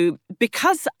through,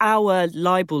 because our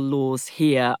libel laws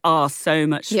here are so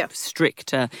much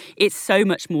stricter, it's so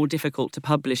much more difficult to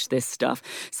publish this stuff.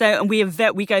 So, and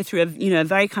we go through a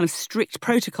very kind of strict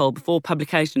protocol before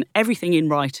publication, everything in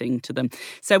writing to them.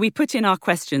 So we put in our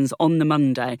questions on the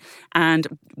Monday, and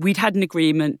we'd had an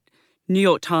agreement, New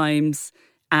York Times,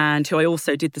 and who I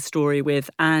also did the story with,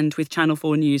 and with Channel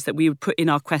 4 News, that we would put in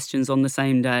our questions on the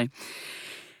same day.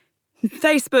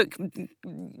 Facebook,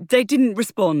 they didn't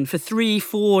respond for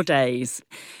 3-4 days.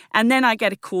 And then I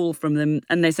get a call from them,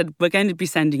 and they said, we're going to be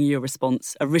sending you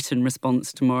a written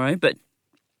response tomorrow, but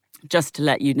just to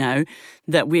let you know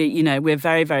that we're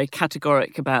very, very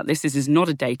categoric about this. This is not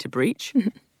a data breach.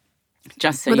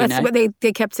 Just so you know. That's what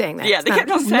they kept saying that. Yeah, they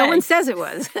kept on saying. No one says it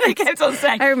was. They kept on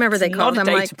saying. I remember they called them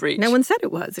like, breach. No one said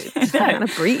it was. It's not a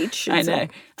breach. I know.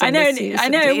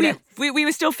 We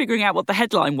were still figuring out what the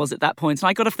headline was at that point. And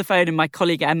I got off the phone, and my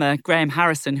colleague Emma Graham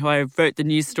Harrison, who I wrote the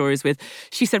news stories with,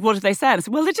 she said, what did they say? And I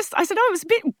said, well, I said, oh, it was a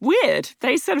bit weird.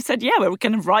 They sort of said, yeah, we're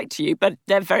going to write to you, but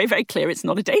they're very, very clear it's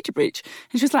not a data breach.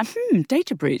 And she was like,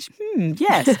 data breach?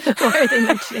 Yes. Why are they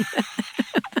mentioning that?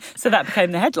 So that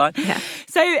became the headline. Yeah.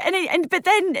 So but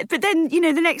then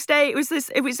the next day it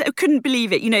was I couldn't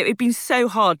believe it. It'd been so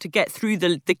hard to get through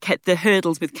the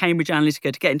hurdles with Cambridge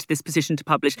Analytica to get into this position to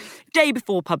publish. Day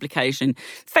before publication,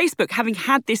 Facebook, having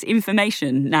had this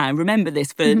information now, remember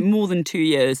this, for more than 2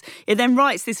 years, it then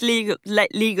writes this legal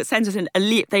sends us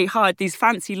they hired these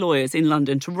fancy lawyers in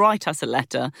London to write us a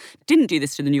letter. Didn't do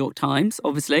this to the New York Times,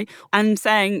 obviously, and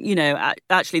saying,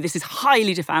 actually this is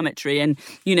highly defamatory, and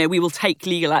we will take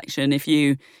legal action if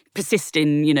you persist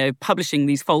in, publishing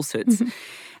these falsehoods.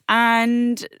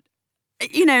 And,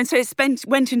 so it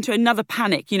went into another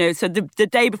panic, So the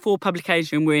day before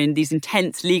publication, we're in these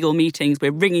intense legal meetings.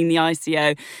 We're ringing the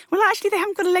ICO. Well, actually, they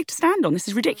haven't got a leg to stand on. This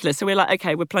is ridiculous. So we're like,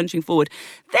 OK, we're plunging forward.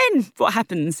 Then what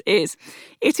happens is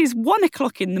it is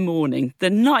 1:00 in the morning, the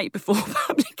night before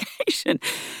publication.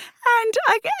 And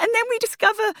then we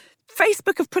discover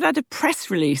Facebook have put out a press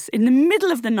release in the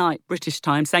middle of the night, British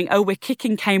time, saying, oh, we're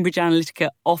kicking Cambridge Analytica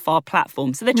off our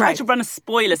platform. So they're trying to run a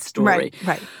spoiler story.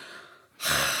 Right.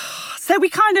 So we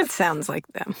kind of... It sounds like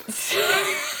them.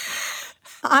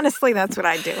 Honestly, that's what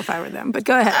I'd do if I were them. But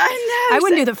go ahead. I know. I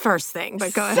wouldn't do the first thing,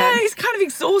 but go ahead. So it's kind of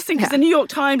exhausting because the New York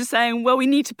Times are saying, well, we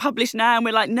need to publish now. And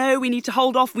we're like, no, we need to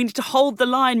hold off. We need to hold the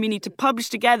line. We need to publish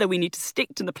together. We need to stick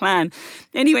to the plan.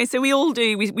 Anyway, so we all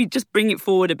do. We just bring it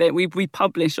forward a bit. We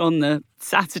publish on the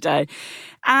Saturday.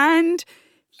 And,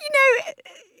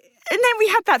 and then we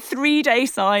had that 3-day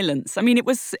silence. I mean, it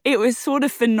was sort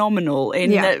of phenomenal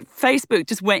in that Facebook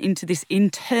just went into this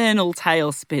internal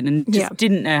tailspin and just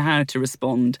didn't know how to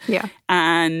respond. Yeah.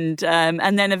 And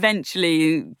then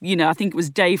eventually, I think it was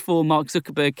day 4, Mark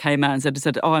Zuckerberg came out and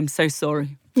said, oh, I'm so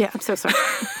sorry. Yeah, I'm so sorry.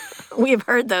 We have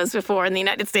heard those before in the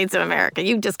United States of America.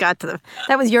 You just got to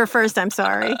that was your first, I'm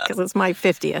sorry, because it's my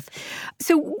 50th.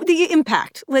 So the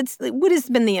impact, what has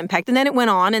been the impact? And then it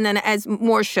went on, and then as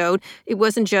more showed, it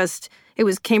wasn't just, it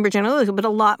was Cambridge Analytica, but a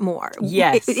lot more.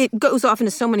 Yes. It goes off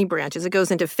into so many branches. It goes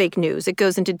into fake news. It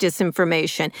goes into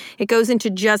disinformation. It goes into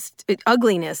just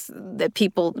ugliness that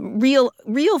people, real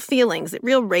feelings,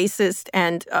 real racist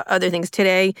and other things.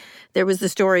 Today, there was the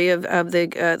story of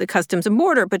the Customs and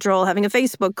Border Patrol having a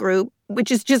Facebook group,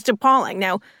 which is just appalling.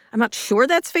 Now, I'm not sure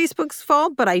that's Facebook's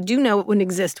fault, but I do know it wouldn't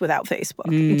exist without Facebook.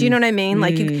 Do you know what I mean?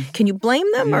 Like, can you blame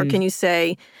them, or can you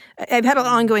say? I've had an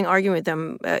ongoing argument with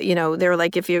them. They were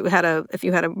like, if you had a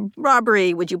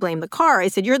robbery, would you blame the car? I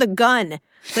said, you're the gun.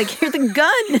 Like, you're the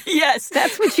gun. Yes,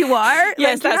 that's what you are.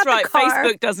 Yes, like, that's right.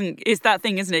 Facebook doesn't. It's that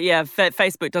thing, isn't it? Yeah,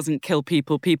 Facebook doesn't kill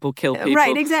people. People kill people.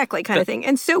 Right, exactly, kind of thing.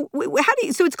 And so,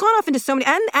 So it's gone off into so many,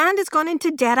 and it's gone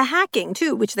into data hacking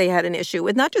too, which they had an issue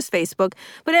with. Not just Facebook,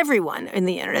 but everyone in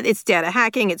the internet. It's data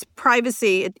hacking. It's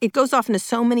privacy. It goes off into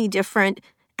so many different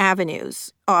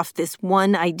avenues off this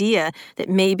one idea that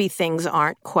maybe things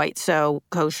aren't quite so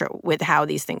kosher with how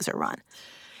these things are run.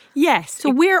 Yes. So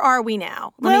where are we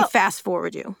now? Let me fast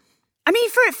forward you. I mean,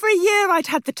 for a year, I'd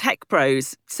had the tech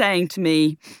bros saying to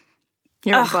me,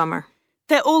 you're a bummer.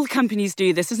 All companies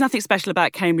do this. There's nothing special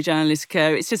about Cambridge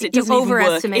Analytica. It's just, it doesn't even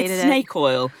work. It's snake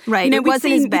oil. Right. It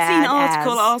wasn't as bad. We'd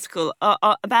seen article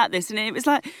about this, and it was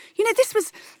like, this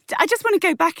was, I just want to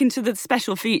go back into the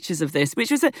special features of this, which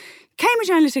was that Cambridge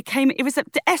Analytica it was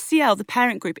the SCL, the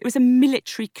parent group, it was a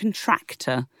military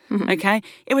contractor. Okay?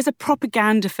 It was a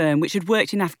propaganda firm which had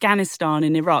worked in Afghanistan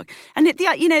and Iraq. And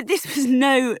this was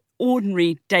no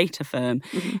ordinary data firm.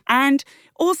 And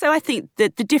also, I think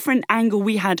that the different angle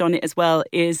we had on it as well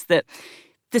is that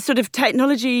the sort of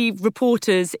technology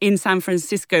reporters in San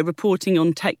Francisco reporting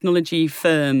on technology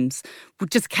firms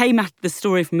just came at the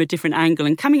story from a different angle,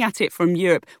 and coming at it from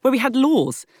Europe, where we had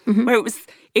laws, where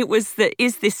it was that,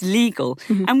 is this legal?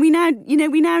 And we now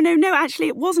know, no, actually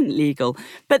it wasn't legal.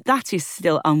 But that is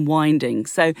still unwinding.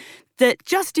 So that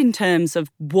just in terms of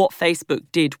what Facebook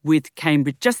did with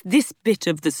Cambridge, just this bit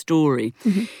of the story,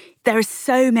 there are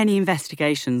so many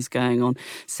investigations going on.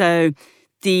 So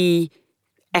the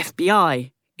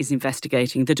FBI is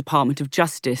investigating, the Department of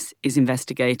Justice is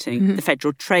investigating, the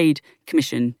Federal Trade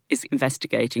Commission is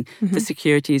investigating, the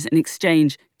Securities and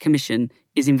Exchange Commission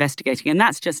is investigating, and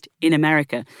that's just in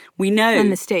America. We know, in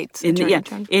the states, we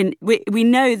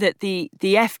know that the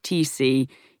FTC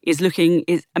is looking.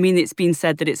 It's been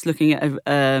said that it's looking at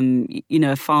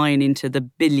a fine into the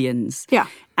billions. Yeah,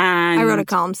 and I wrote a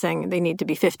column saying they need to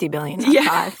be 50 billion, not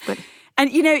 5, but.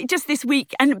 And, just this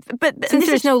week... but since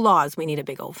there's no laws, we need a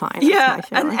big old fine. Yeah,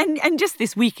 and just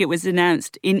this week it was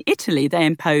announced in Italy they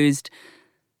imposed...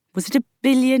 Was it €1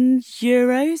 billion?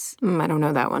 I don't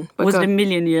know that one. Or was it €1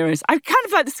 million? I kind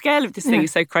of like the scale of this thing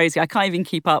is so crazy. I can't even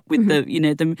keep up with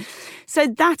the... So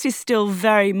that is still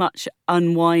very much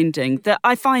unwinding.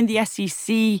 I find the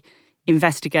SEC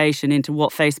investigation into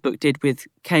what Facebook did with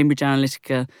Cambridge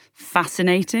Analytica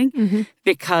fascinating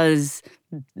because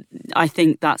I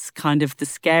think that's kind of the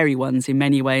scary ones in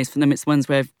many ways for them. It's ones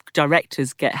where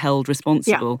directors get held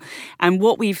responsible. Yeah. And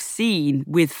what we've seen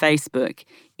with Facebook,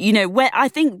 I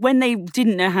think when they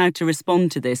didn't know how to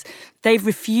respond to this, they've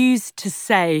refused to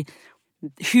say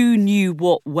who knew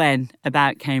what when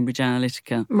about Cambridge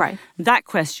Analytica. Right. That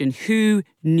question, who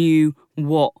knew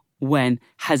what when,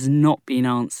 has not been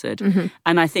answered.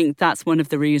 And I think that's one of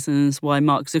the reasons why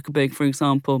Mark Zuckerberg, for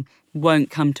example, won't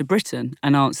come to Britain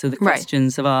and answer the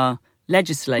questions of our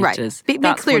legislators. Right.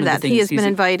 Be clear that he has been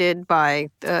invited by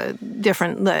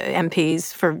different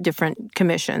MPs for different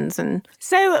commissions. And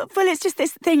so, well, it's just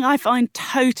this thing I find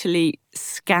totally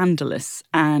scandalous,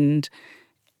 and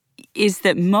is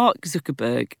that Mark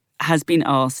Zuckerberg has been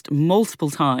asked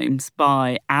multiple times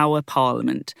by our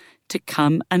Parliament to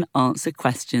come and answer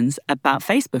questions about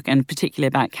Facebook, and particularly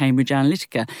about Cambridge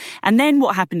Analytica. And then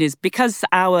what happened is, because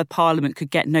our Parliament could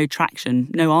get no traction,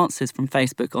 no answers from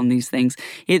Facebook on these things,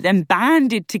 it then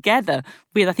banded together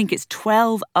with, I think it's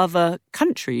 12 other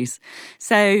countries.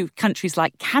 So countries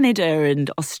like Canada and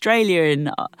Australia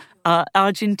and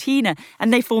Argentina,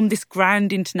 and they formed this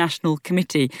grand international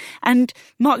committee. And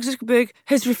Mark Zuckerberg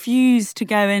has refused to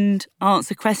go and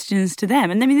answer questions to them.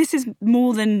 And I mean, this is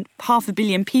more than 500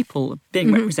 million people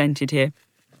being represented here.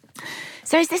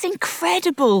 So it's this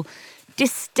incredible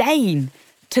disdain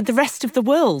to the rest of the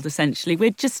world, essentially.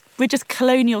 We're just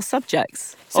colonial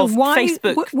subjects of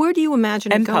Facebook. Where do you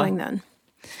imagine it going then?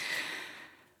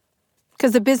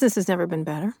 Because the business has never been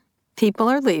better. People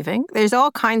are leaving. There's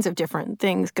all kinds of different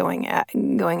things going at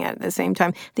the same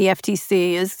time. The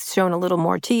FTC has shown a little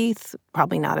more teeth,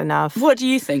 probably not enough. What do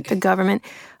you think? The government.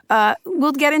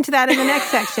 We'll get into that in the next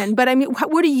section. But I mean,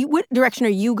 what direction are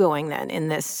you going then in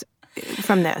this?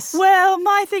 From this? Well,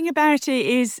 my thing about it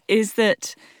is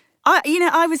that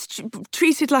I was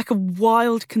treated like a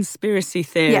wild conspiracy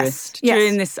theorist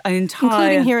during this entire,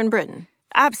 including here in Britain.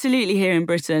 Absolutely, here in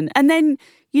Britain, and then.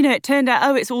 It turned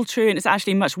out, it's all true, and it's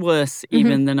actually much worse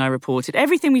even than I reported.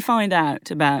 Everything we find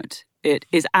out about it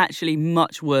is actually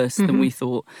much worse than we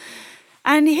thought.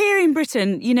 And here in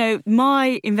Britain,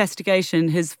 my investigation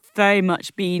has very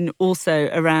much been also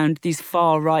around these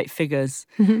far-right figures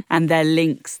and their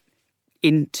links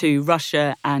into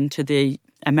Russia and to the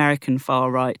American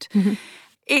far-right.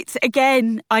 It's,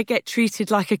 again, I get treated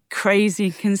like a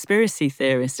crazy conspiracy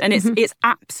theorist. And it's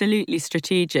absolutely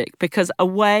strategic, because a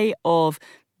way of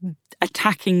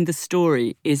attacking the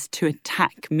story is to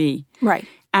attack me. Right.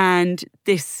 And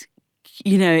this,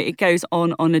 it goes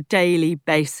on a daily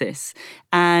basis.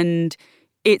 And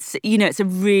it's, it's a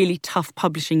really tough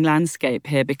publishing landscape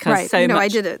here, because so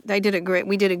much...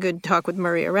 we did a good talk with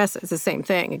Maria Ressa. It's the same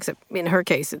thing, except in her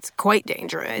case, it's quite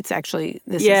dangerous. It's actually,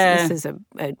 this is a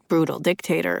brutal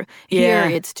dictator. Here,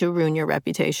 it's to ruin your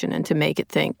reputation and to make it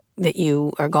think that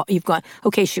you've gone,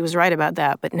 okay, she was right about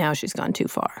that, but now she's gone too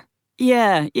far.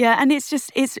 Yeah, and it's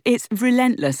just, it's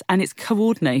relentless, and it's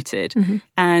coordinated,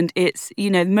 and it's,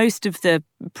 most of the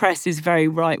press is very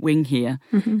right-wing here,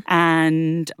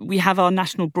 and we have our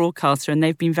national broadcaster, and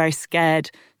they've been very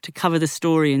scared to cover the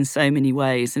story in so many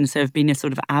ways, and so have been a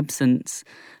sort of absence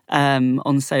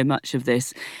on so much of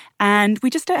this. And we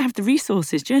just don't have the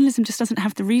resources. Journalism just doesn't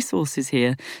have the resources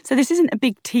here. So this isn't a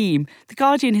big team. The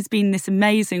Guardian has been this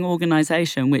amazing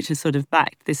organisation which has sort of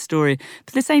backed this story.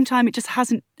 But at the same time, it just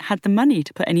hasn't had the money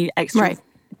to put any extra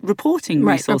reporting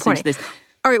resources into this.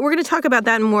 All right, we're going to talk about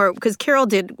that more because Carole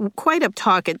did quite a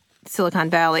talk at Silicon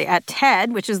Valley at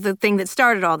TED, which is the thing that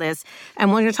started all this.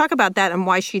 And we're going to talk about that and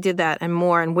why she did that and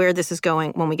more and where this is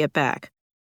going when we get back.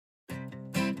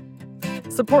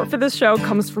 Support for this show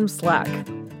comes from Slack.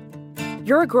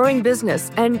 You're a growing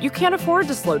business and you can't afford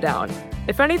to slow down.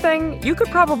 If anything, you could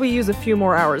probably use a few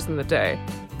more hours in the day.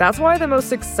 That's why the most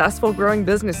successful growing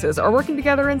businesses are working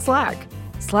together in Slack.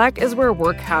 Slack is where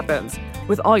work happens,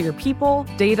 with all your people,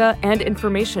 data, and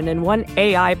information in one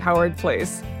AI-powered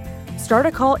place. Start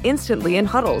a call instantly in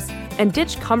huddles and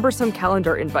ditch cumbersome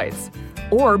calendar invites.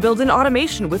 Or build an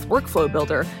automation with Workflow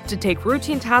Builder to take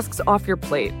routine tasks off your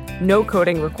plate. No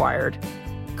coding required.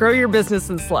 Grow your business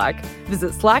in Slack.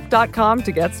 Visit slack.com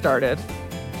to get started.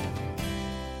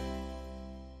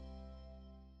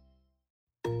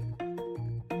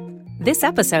 This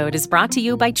episode is brought to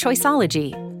you by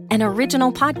Choiceology, an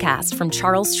original podcast from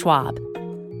Charles Schwab.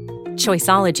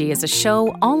 Choiceology is a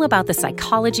show all about the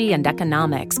psychology and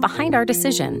economics behind our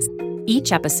decisions.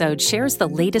 Each episode shares the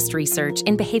latest research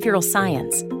in behavioral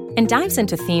science and dives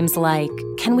into themes like,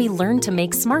 can we learn to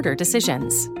make smarter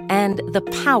decisions? And the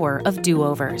power of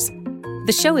do-overs.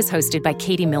 The show is hosted by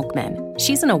Katie Milkman.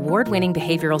 She's an award-winning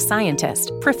behavioral scientist,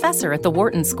 professor at the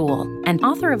Wharton School, and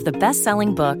author of the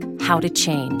best-selling book, How to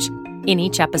Change. In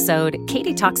each episode,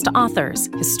 Katie talks to authors,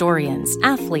 historians,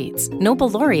 athletes, Nobel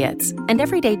laureates, and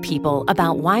everyday people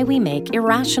about why we make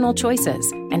irrational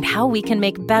choices and how we can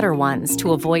make better ones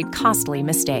to avoid costly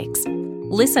mistakes.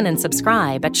 Listen and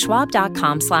subscribe at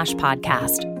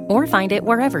schwab.com/podcast or find it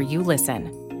wherever you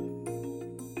listen.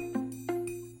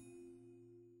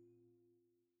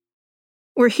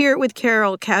 We're here with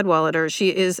Carole Cadwalladr.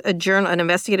 She is an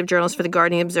investigative journalist for the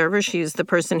Guardian Observer. She is the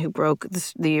person who broke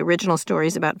the original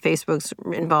stories about Facebook's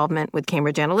involvement with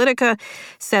Cambridge Analytica,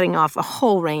 setting off a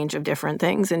whole range of different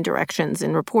things and directions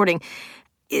in reporting.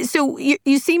 So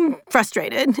you seem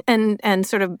frustrated and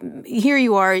sort of here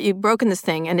you are, you've broken this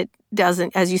thing and it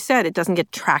doesn't, as you said, it doesn't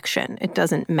get traction. It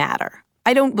doesn't matter.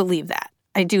 I don't believe that.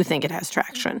 I do think it has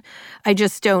traction. I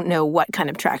just don't know what kind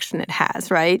of traction it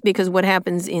has, right? Because what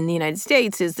happens in the United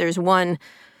States is there's one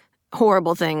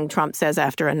horrible thing Trump says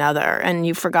after another, and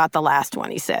you forgot the last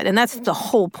one he said. And that's the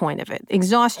whole point of it.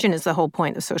 Exhaustion is the whole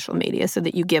point of social media, so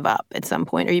that you give up at some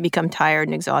point, or you become tired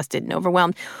and exhausted and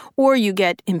overwhelmed, or you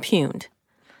get impugned.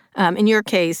 In your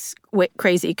case,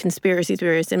 crazy conspiracy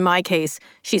theorist. In my case,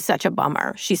 she's such a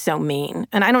bummer. She's so mean.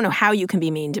 And I don't know how you can be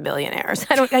mean to billionaires.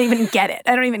 I don't even get it.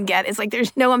 It's like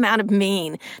there's no amount of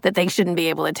mean that they shouldn't be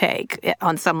able to take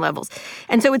on some levels.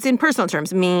 And so it's in personal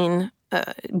terms, mean,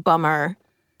 bummer,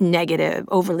 negative,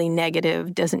 overly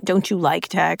negative, don't you like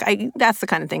tech? That's the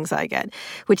kind of things I get,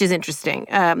 which is interesting.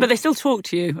 But they still talk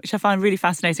to you, which I find really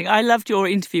fascinating. I loved your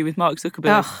interview with Mark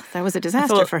Zuckerberg. Oh, that was a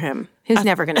disaster for him. He's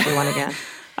never going to do one again.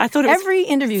 I thought it was every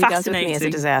interview he does with me is a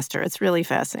disaster. It's really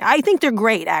fascinating. I think they're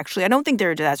great, actually. I don't think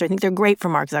they're a disaster. I think they're great for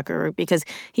Mark Zuckerberg because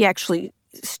he actually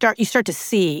you start to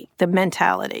see the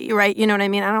mentality, right? You know what I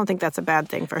mean? I don't think that's a bad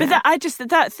thing for him. But I just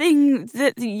thought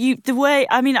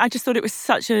it was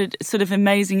such a sort of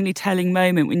amazingly telling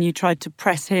moment when you tried to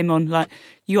press him on, like,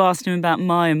 you asked him about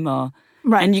Myanmar.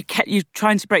 Right. And you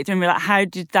trying to break through and be like, how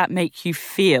did that make you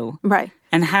feel? Right.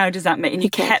 And how does that make... And he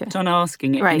kept on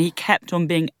asking it. Right. And he kept on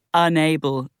being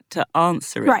unable to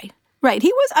answer it. Right. Right.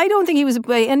 I don't think he was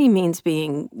by any means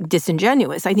being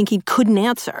disingenuous. I think he couldn't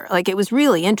answer. Like, it was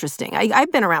really interesting.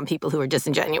 I've been around people who are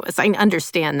disingenuous. I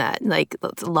understand that, like,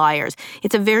 liars.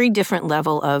 It's a very different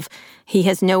level of he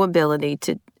has no ability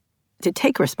to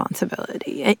take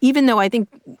responsibility. Even though I think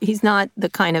he's not the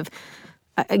kind of,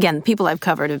 again, people I've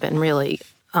covered have been really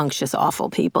unctuous, awful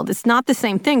people. It's not the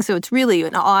same thing. So it's really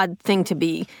an odd thing to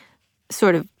be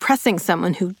sort of pressing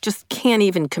someone who just can't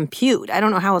even compute. I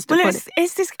don't know how else to put it.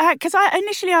 Is this, because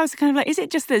initially I was kind of like, is it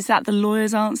just that, is that the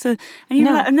lawyer's answer? And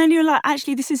and then you're like,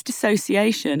 actually, this is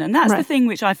dissociation. And that's the thing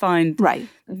which I find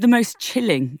the most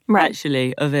chilling,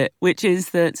 actually, of it, which is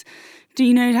that,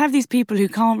 have these people who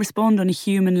can't respond on a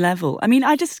human level. I mean,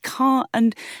 I just can't.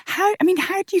 And how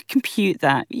do you compute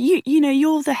that?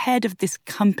 You're the head of this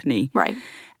company. Right.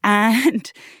 And,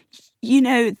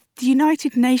 the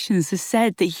United Nations has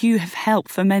said that you have helped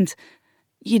foment,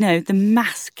 the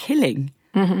mass killing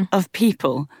of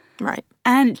people. Right.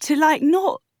 And to not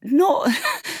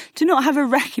to not have a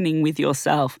reckoning with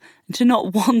yourself, and to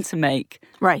not want to make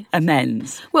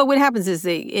amends. Well, what happens is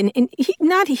he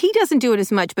doesn't do it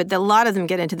as much, but a lot of them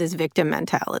get into this victim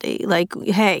mentality. Like,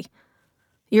 hey,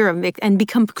 you're a victim, and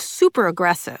become super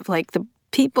aggressive. Like the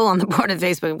people on the board of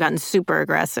Facebook have gotten super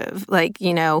aggressive, like,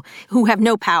 who have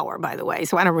no power, by the way.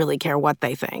 So I don't really care what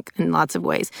they think in lots of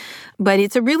ways. But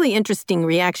it's a really interesting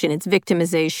reaction. It's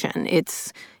victimization.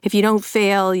 It's if you don't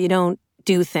fail, you don't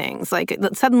do things. Like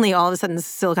suddenly, all of a sudden,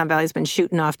 Silicon Valley's been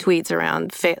shooting off tweets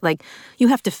around, like, you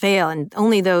have to fail and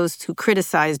only those who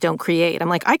criticize don't create. I'm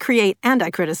like, I create and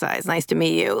I criticize. Nice to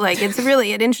meet you. Like, it's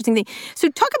really an interesting thing. So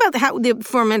talk about how the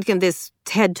format of this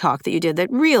TED Talk that you did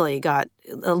that really got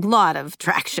a lot of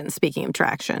traction, speaking of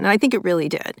traction. And I think it really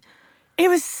did. It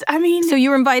was, So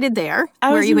you were invited there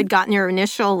where you had gotten your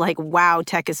initial, like, wow,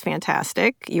 tech is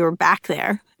fantastic. You were back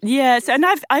there. Yes, and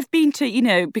I've been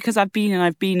to, because I've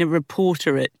been a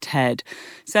reporter at TED.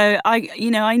 So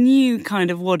I knew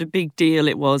kind of what a big deal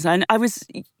it was. And I was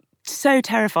so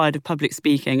terrified of public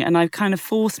speaking, and I kind of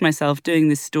forced myself doing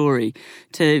this story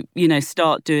to,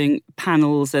 start doing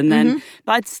panels, and then,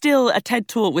 but I'd still, a TED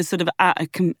Talk was sort of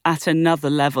at another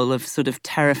level of sort of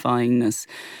terrifyingness.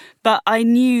 But I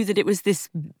knew that it was this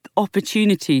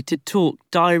opportunity to talk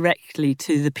directly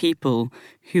to the people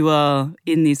who are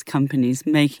in these companies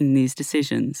making these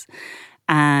decisions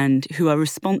and who are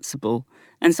responsible.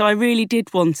 And so I really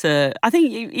did want to. I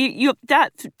think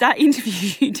that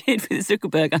interview you did with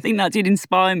Zuckerberg, I think that did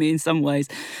inspire me in some ways.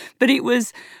 But it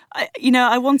was,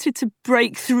 I wanted to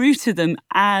break through to them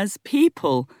as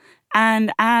people.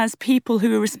 And as people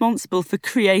who are responsible for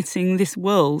creating this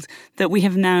world that we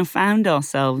have now found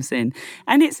ourselves in.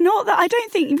 And it's not that I don't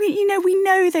think, we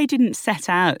know they didn't set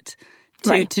out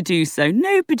to do so.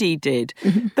 Nobody did.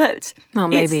 But well,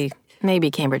 maybe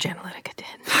Cambridge Analytica did.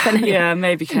 But anyway. Yeah,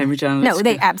 maybe Cambridge Analytica. No,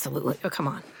 they absolutely. Oh, come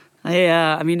on.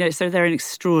 Yeah, so they're an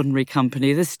extraordinary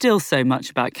company. There's still so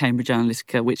much about Cambridge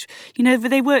Analytica, which,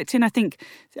 they worked in, I think,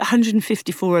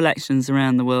 154 elections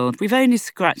around the world. We've only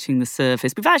scratching the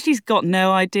surface. We've actually got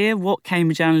no idea what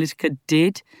Cambridge Analytica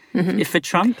did for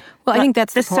Trump. Well, I think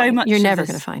that's the point. So much you're never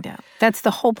going to find out. That's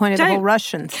the whole point of the whole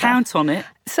Russian stuff. Count on it.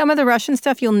 Some of the Russian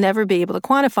stuff you'll never be able to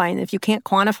quantify. And if you can't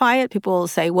quantify it, people will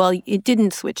say, well, it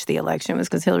didn't switch the election. It was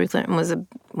because Hillary Clinton was a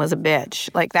bitch.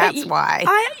 Like, that's why.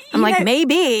 I'm like,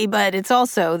 maybe, but it's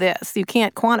also this. You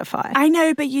can't quantify. I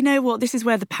know, but you know what? This is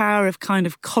where the power of kind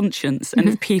of conscience and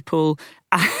of people,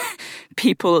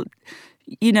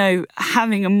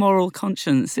 having a moral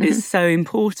conscience is so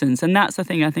important. And that's the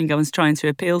thing I think I was trying to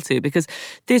appeal to, because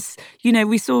this,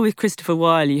 we saw with Christopher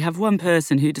Wiley, you have one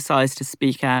person who decides to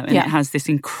speak out and it has this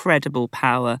incredible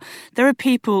power. There are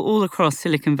people all across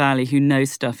Silicon Valley who know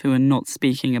stuff who are not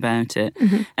speaking about it.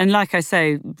 And like I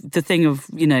say, the thing of,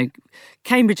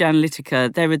 Cambridge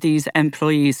Analytica, there were these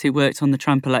employees who worked on the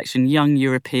Trump election, young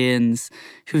Europeans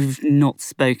who've not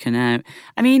spoken out.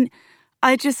 Maybe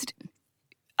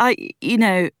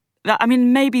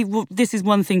this is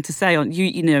one thing to say on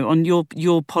on your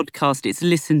podcast. It's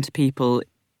listened to people,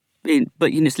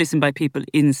 it's listened by people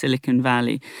in Silicon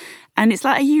Valley, and it's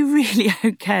like, are you really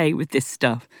okay with this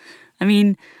stuff? Are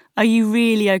you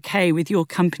really okay with your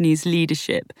company's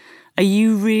leadership? Are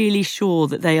you really sure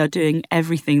that they are doing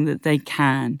everything that they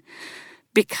can?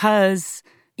 Because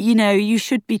you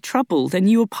should be troubled, and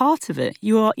you are part of it.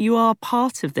 You are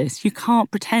part of this. You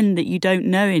can't pretend that you don't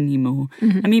know anymore.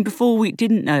 Before we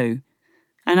didn't know.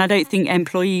 And I don't think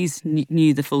employees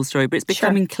knew the full story, but it's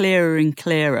becoming clearer and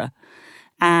clearer.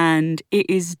 And it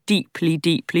is deeply,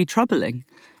 deeply troubling.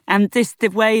 And the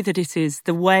way that it is,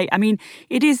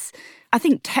 it is, I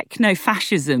think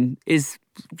techno-fascism is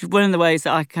one of the ways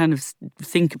that I kind of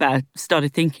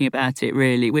started thinking about it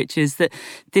really, which is that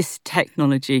this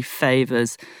technology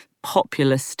favours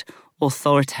populist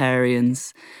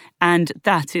authoritarians. And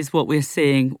that is what we're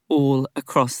seeing all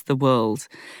across the world.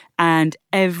 And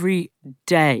every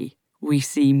day we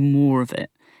see more of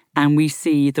it. And we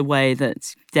see the way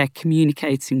that they're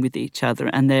communicating with each other,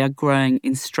 and they are growing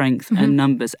in strength and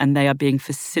numbers, and they are being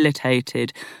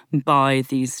facilitated by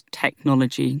these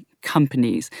technology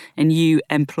companies, and you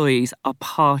employees are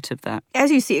part of that.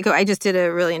 As you see, I just did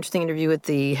a really interesting interview with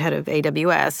the head of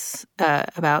AWS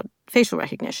about facial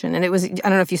recognition, and it was, I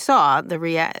don't know if you saw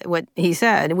what he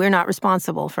said, we're not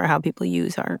responsible for how people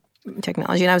use our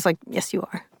technology. And I was like, yes, you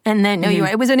are. And then, no, you are.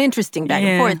 It was an interesting back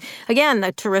and forth. Again,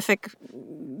 a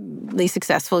terrifically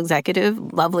successful executive,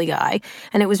 lovely guy.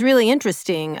 And it was really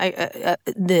interesting,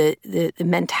 the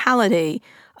mentality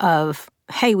of,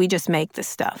 hey, we just make this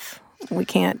stuff. We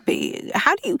can't be.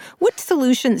 What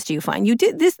solutions do you find? You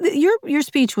did this, your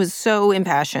speech was so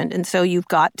impassioned, and so you've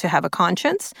got to have a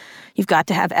conscience. You've got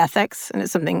to have ethics, and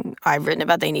it's something I've written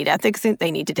about. They need ethics.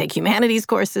 They need to take humanities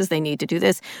courses. They need to do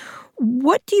this.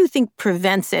 What do you think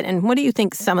prevents it, and what do you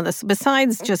think some of this,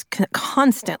 besides just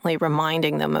constantly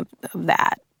reminding them of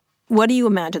that, what do you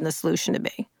imagine the solution to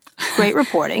be? Great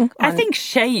reporting. I think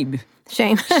shame.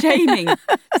 Shaming.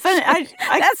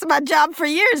 That's my job for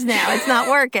years now. It's not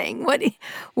working.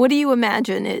 What do you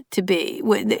imagine it to be?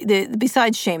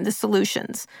 Besides shame, the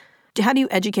solutions. How do you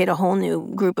educate a whole new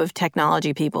group of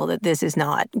technology people that this is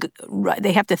not right?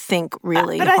 They have to think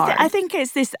really hard. I think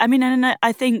it's this. I mean, and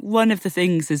I think one of the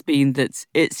things has been that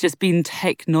it's just been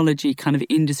technology kind of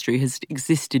industry has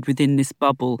existed within this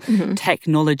bubble. Mm-hmm.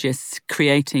 Technologists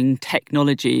creating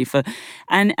technology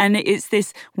and it's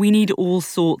this. We need all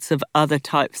sorts of other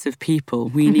types of people.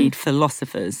 We mm-hmm. need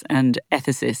philosophers and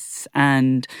ethicists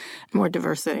and more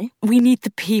diversity. We need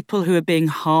the people who are being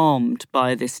harmed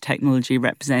by this technology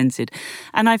represented.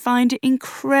 And I find it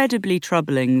incredibly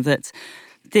troubling that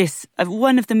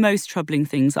one of the most troubling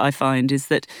things I find is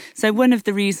that, so one of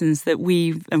the reasons that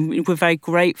we're very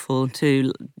grateful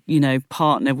to,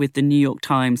 partner with the New York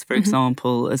Times, for mm-hmm.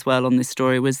 example, as well on this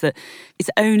story, was that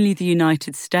it's only the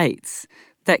United States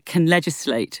that can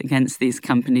legislate against these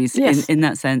companies yes. in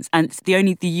that sense. And it's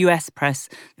only the US press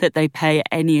that they pay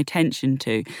any attention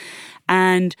to.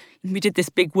 And we did this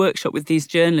big workshop with these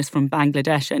journalists from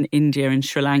Bangladesh and India and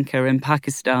Sri Lanka and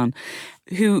Pakistan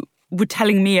who were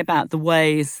telling me about the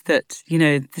ways that,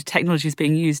 the technology is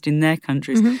being used in their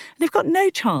countries. Mm-hmm. They've got no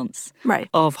chance right.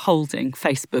 of holding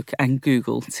Facebook and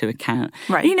Google to account.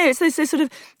 Right. It's this sort of,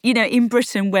 in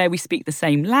Britain where we speak the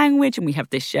same language and we have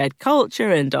this shared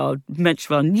culture and much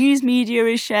of our news media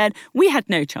is shared, we had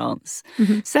no chance.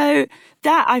 Mm-hmm. So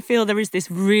that I feel there is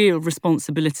this real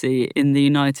responsibility in the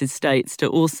United States to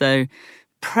also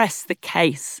press the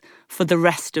case for the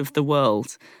rest of the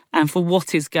world and for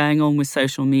what is going on with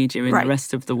social media in right. the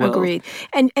rest of the world. Agreed.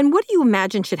 And what do you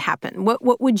imagine should happen?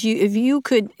 What would you, if you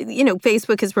could,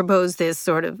 Facebook has proposed this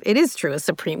sort of, it is true, a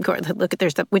Supreme Court that look at their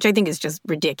stuff, which I think is just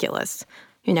ridiculous.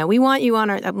 We want you on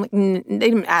our, they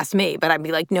didn't ask me, but I'd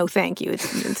be like, no, thank you.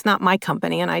 It's not my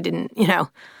company and I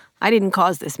didn't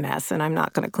cause this mess and I'm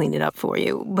not going to clean it up for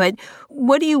you. But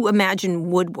what do you imagine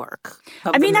would work?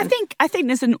 I think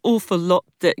there's an awful lot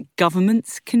that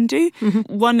governments can do. Mm-hmm.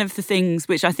 One of the things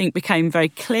which I think became very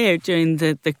clear during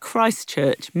the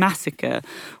Christchurch massacre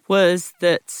was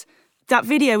that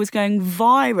video was going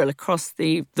viral across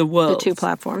the world. The two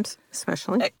platforms,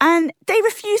 especially. And they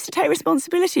refused to take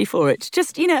responsibility for it.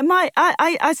 Just,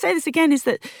 I say this again, is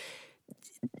that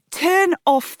turn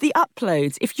off the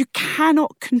uploads if you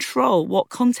cannot control what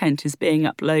content is being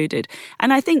uploaded.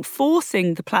 And I think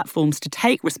forcing the platforms to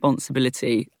take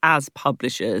responsibility as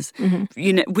publishers,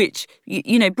 mm-hmm. Which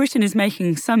Britain is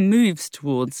making some moves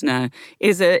towards now,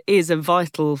 is a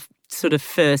vital sort of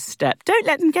first step. Don't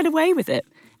let them get away with it.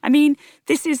 I mean,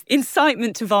 this is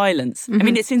incitement to violence. Mm-hmm. I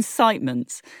mean, it's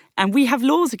incitement. And we have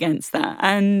laws against that.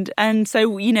 And so,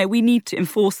 we need to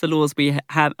enforce the laws we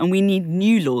have and we need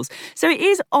new laws. So it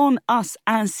is on us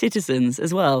as citizens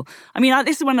as well. I mean,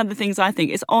 this is one of the things I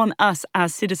think. It's on us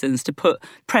as citizens to put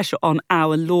pressure on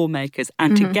our lawmakers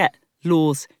and mm-hmm. to get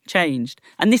laws changed.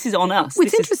 And this is on us.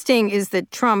 What's interesting is that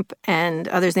Trump and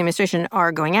others in the administration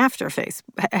are going after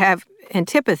have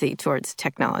antipathy towards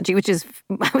technology, which is,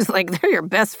 I was like, they're your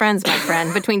best friends, my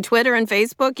friend. Between Twitter and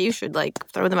Facebook, you should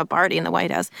throw them a party in the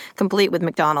White House, complete with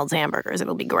McDonald's hamburgers.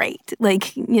 It'll be great.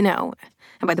 And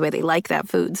by the way, they like that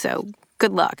food, so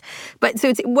good luck. But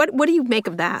so what do you make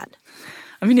of that?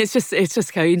 I mean, it's just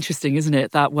kind of interesting, isn't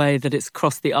it? That way that it's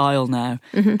crossed the aisle now.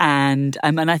 Mm-hmm. And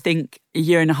I think a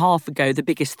year and a half ago, the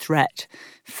biggest threat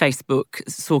Facebook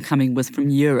saw coming was from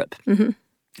Europe. Mm-hmm.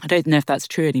 I don't know if that's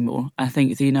true anymore. I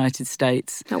think the United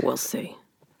States. Oh, we'll see.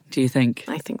 Do you think?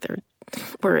 I think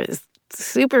we're as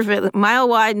super mile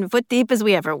wide and foot deep as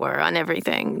we ever were on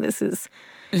everything. This is.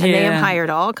 And they have hired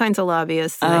all kinds of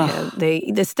lobbyists.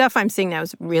 The stuff I'm seeing now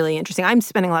is really interesting. I'm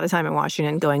spending a lot of time in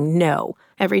Washington going, no.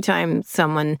 Every time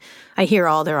I hear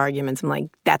all their arguments, I'm like,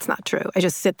 that's not true. I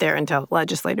just sit there and tell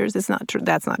legislators, it's not true.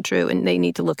 That's not true. And they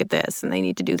need to look at this and they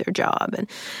need to do their job. And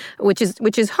which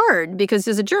is hard because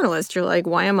as a journalist, you're like,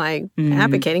 why am I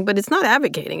advocating? But it's not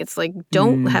advocating. It's like,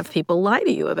 don't have people lie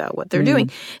to you about what they're doing.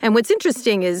 And what's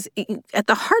interesting is at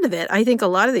the heart of it, I think a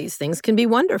lot of these things can be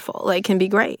wonderful, can be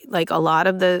great. A lot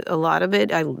of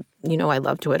it, I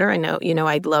love Twitter.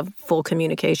 I love full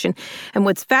communication. And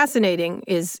what's fascinating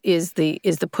is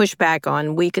the pushback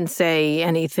on we can say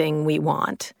anything we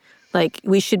want.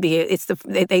 We should be. It's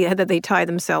they tie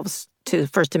themselves to the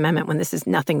First Amendment when this has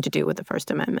nothing to do with the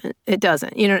First Amendment. It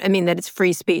doesn't. You know what I mean? That it's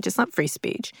free speech. It's not free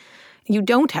speech. You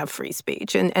don't have free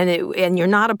speech, and you're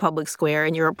not a public square,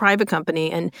 and you're a private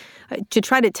company. And to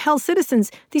try to tell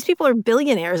citizens these people are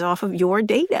billionaires off of your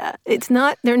data,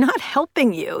 they're not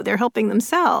helping you. They're helping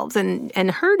themselves and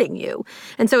hurting you.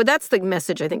 And so that's the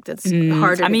message I think that's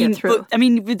harder to get through.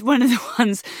 With one of the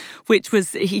ones which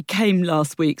was he came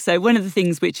last week. So one of the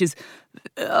things which is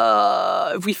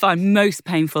we find most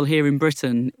painful here in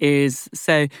Britain is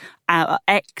our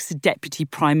ex-Deputy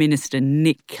Prime Minister,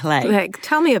 Nick Clegg.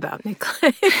 Tell me about Nick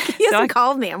Clegg. He hasn't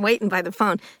called me. I'm waiting by the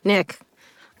phone. Nick,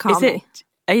 call me.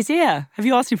 Is he here? Have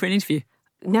you asked him for an interview?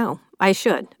 No, I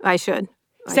should. It's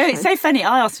so funny.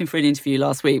 I asked him for an interview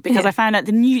last week because I found out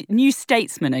the New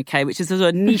Statesman, which is a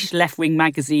sort of niche left-wing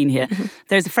magazine here.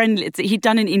 There's he'd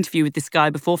done an interview with this guy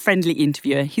before, friendly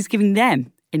interviewer. He's giving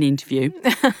them an interview.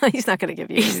 He's not going to give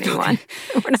you anyone.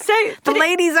 The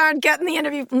ladies aren't getting the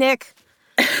interview, Nick.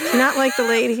 You're not like the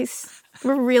ladies.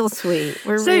 We're real sweet.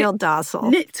 We're real docile.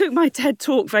 Nick took my TED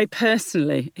Talk very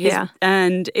personally.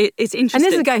 And it's interesting. And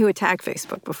this is a guy who attacked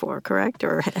Facebook before, correct?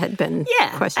 Or had been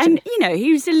questioned. And,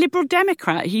 he was a Liberal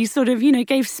Democrat. He sort of,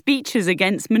 gave speeches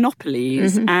against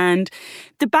monopolies. And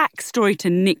the backstory to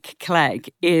Nick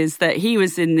Clegg is that he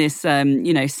was in this,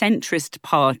 centrist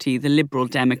party, the Liberal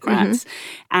Democrats,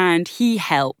 and he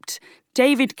helped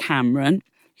David Cameron.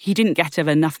 He didn't get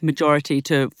enough majority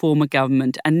to form a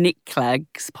government, and Nick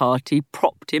Clegg's party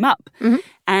propped him up.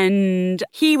 And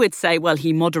he would say, well,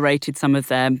 he moderated some of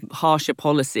their harsher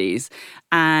policies,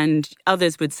 and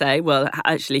others would say, well,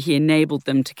 actually, he enabled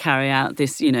them to carry out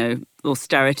this,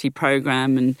 austerity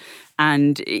program,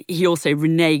 and he also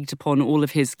reneged upon all of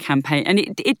his campaign, and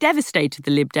it devastated the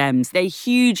Lib Dems. They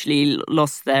hugely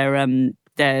lost their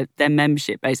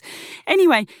membership base.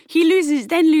 Anyway, he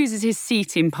loses his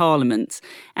seat in Parliament,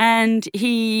 and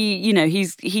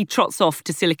he trots off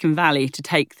to Silicon Valley to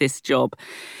take this job.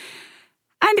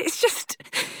 And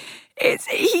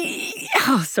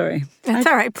sorry. That's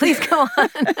all right. Please go on.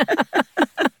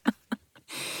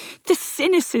 The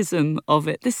cynicism of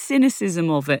it.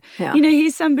 Yeah.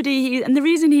 He's somebody, and the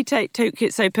reason he took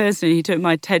it so personally, he took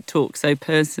my TED Talk so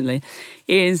personally,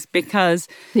 is because...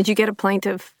 Did you get a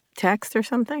plaintive text or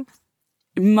something?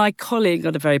 My colleague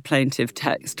got a very plaintive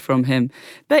text from him,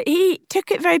 but he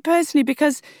took it very personally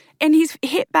because, and he's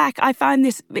hit back. I find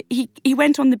this, he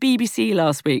went on the BBC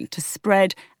last week to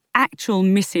spread actual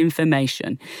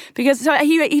misinformation because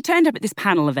he turned up at this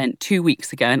panel event 2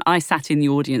 weeks ago, and I sat in the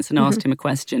audience and asked him a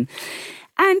question.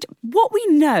 And what we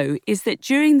know is that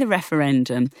during the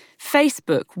referendum,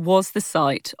 Facebook was the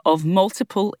site of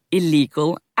multiple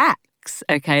illegal acts.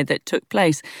 That took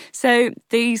place. So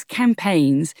these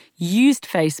campaigns used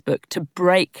Facebook to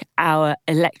break our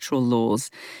electoral laws.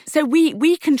 So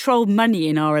we control money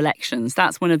in our elections.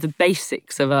 That's one of the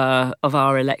basics of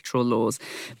our electoral laws.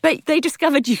 But they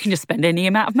discovered you can just spend any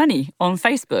amount of money on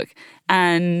Facebook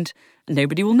and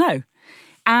nobody will know.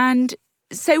 And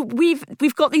so we've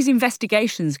got these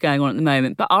investigations going on at the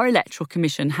moment, but our Electoral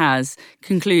Commission has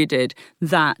concluded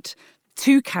that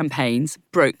 2 campaigns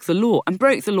broke the law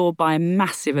by a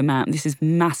massive amount. This is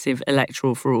massive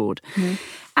electoral fraud.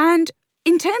 And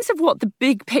in terms of what the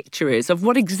big picture is of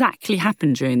what exactly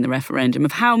happened during the referendum,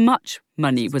 of how much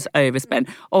money was overspent,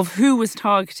 of who was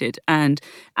targeted and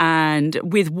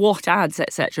with what ads,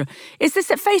 etc., is this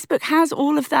that Facebook has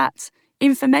all of that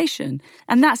information.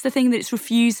 And that's the thing that it's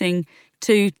refusing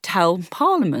to tell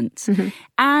Parliament.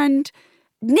 And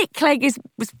Nick Clegg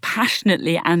was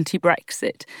passionately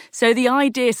anti-Brexit. So the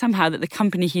idea somehow that the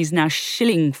company he's now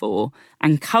shilling for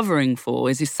and covering for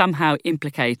is somehow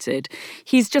implicated,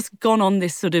 he's just gone on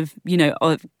this sort of,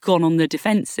 gone on the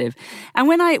defensive. And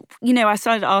when I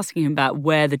started asking him about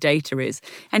where the data is,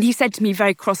 and he said to me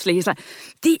very crossly, he's like,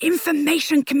 the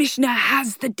Information Commissioner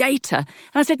has the data. And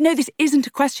I said, no, this isn't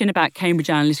a question about Cambridge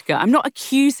Analytica. I'm not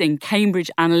accusing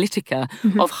Cambridge Analytica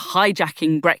of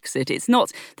hijacking Brexit. It's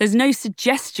not, there's no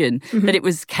suggestion that it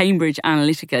was Cambridge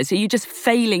Analytica. So you're just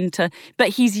failing to, but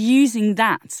he's using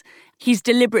that. He's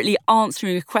deliberately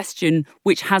answering a question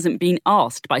which hasn't been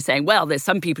asked by saying, well, there's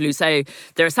some people who say,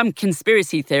 there are some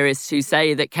conspiracy theorists who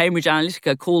say that Cambridge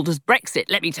Analytica called us Brexit.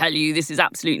 Let me tell you, this is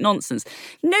absolute nonsense.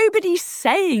 Nobody's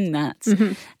saying that.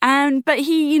 But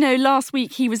he, last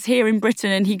week he was here in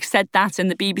Britain and he said that and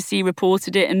the BBC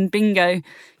reported it and bingo,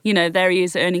 there he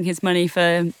is earning his money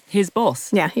for his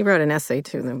boss. Yeah, he wrote an essay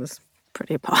too that was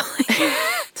pretty appalling.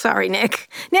 Sorry, Nick.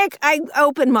 Nick, I'm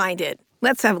open-minded.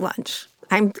 Let's have lunch.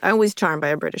 I'm always charmed by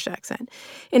a British accent.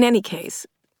 In any case,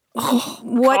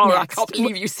 what Carole, next? I can't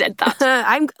believe you said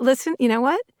that. Listen, you know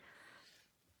what?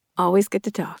 Always good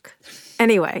to talk.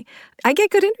 Anyway, I get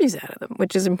good interviews out of them,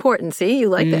 which is important. See, you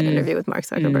like that interview with Mark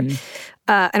Zuckerberg.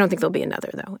 I don't think there'll be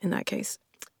another, though, in that case.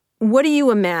 What do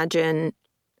you imagine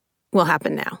will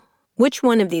happen now? Which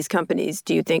one of these companies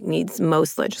do you think needs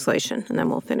most legislation? And then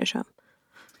we'll finish up.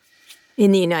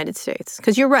 In the United States.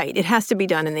 Because you're right, it has to be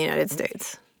done in the United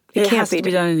States. It has to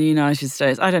be done in the United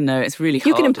States. I don't know. It's really hard.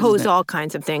 You can impose all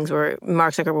kinds of things where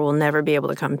Mark Zuckerberg will never be able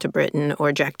to come to Britain,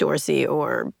 or Jack Dorsey,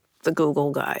 or the Google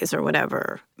guys, or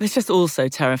whatever. It's just all so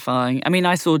terrifying. I mean,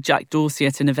 I saw Jack Dorsey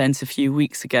at an event a few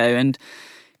weeks ago, and,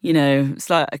 you know, it's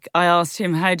like I asked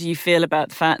him, how do you feel about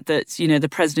the fact that, you know, the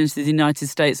president of the United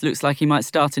States looks like he might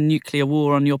start a nuclear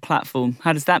war on your platform?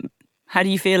 How do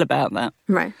you feel about that?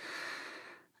 Right.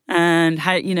 And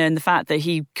how, you know, and the fact that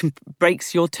he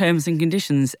breaks your terms and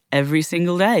conditions every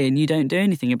single day and you don't do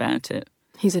anything about it.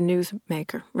 He's a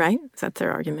newsmaker, right? Is that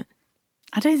their argument?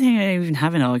 I don't think they even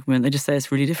have an argument. They just say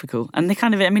it's really difficult. And they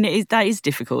kind of, I mean, that is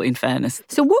difficult in fairness.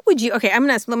 So what would you, okay, I'm going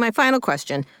to ask my final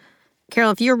question.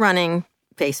 Carole, if you're running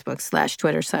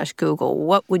Facebook/Twitter/Google,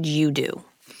 what would you do?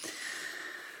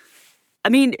 I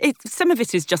mean, some of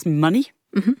it is just money.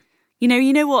 Mm-hmm.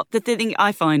 You know what? The thing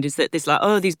I find is that this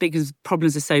these big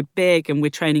problems are so big and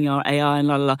we're training our AI and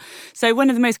la, la, la. So one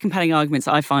of the most compelling arguments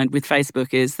I find with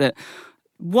Facebook is that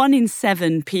 1 in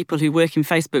 7 people who work in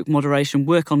Facebook moderation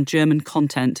work on German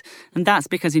content. And that's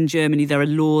because in Germany there are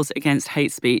laws against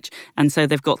hate speech. And so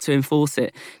they've got to enforce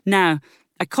it. Now,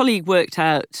 a colleague worked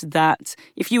out that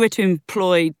if you were to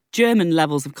employ German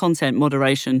levels of content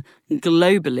moderation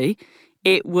globally,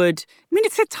 it would, I mean,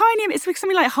 it's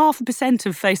something like 0.5%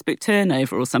 of Facebook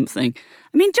turnover or something.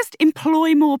 I mean, just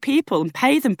employ more people and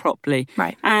pay them properly.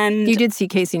 Right. And you did see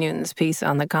Casey Newton's piece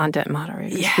on the content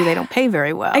moderators, who they don't pay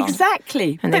very well.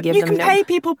 Exactly. And but you can pay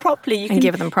people properly. You can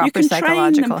give them proper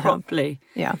psychological train them help. Properly.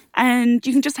 Yeah. And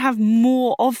you can just have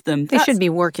more of them. They should be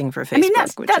working for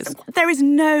Facebook. There is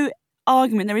no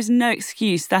argument, there is no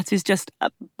excuse. That is just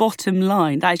a bottom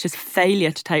line. That is just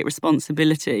failure to take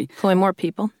responsibility. Employ more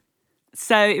people.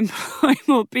 So employ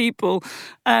more people.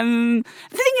 The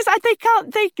thing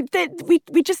is,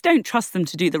 we just don't trust them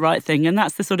to do the right thing, and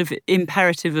that's the sort of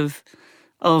imperative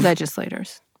of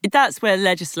legislators. That's where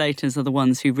legislators are the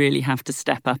ones who really have to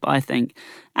step up, I think.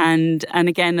 And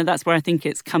again, that's where I think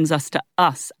it comes to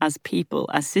us as people,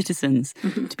 as citizens,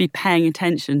 to be paying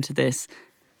attention to this.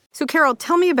 So, Carole,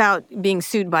 tell me about being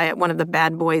sued by one of the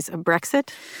bad boys of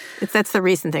Brexit. That's the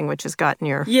recent thing which has gotten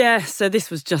your... Yeah, so this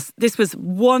was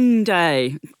one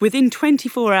day, within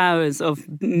 24 hours of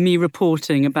me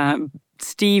reporting about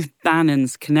Steve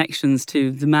Bannon's connections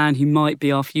to the man who might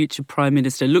be our future Prime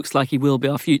Minister, looks like he will be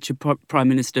our future Prime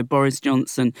Minister, Boris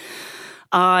Johnson.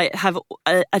 I have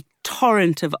a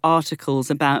torrent of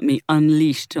articles about me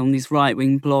unleashed on these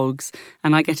right-wing blogs,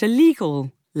 and I get a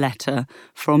legal letter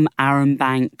from Aaron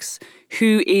Banks,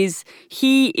 he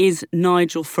is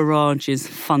Nigel Farage's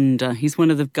funder. He's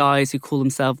one of the guys who call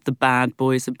themselves the bad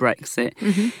boys of Brexit.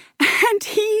 Mm-hmm.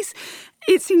 And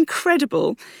it's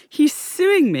incredible. He's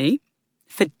suing me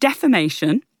for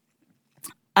defamation,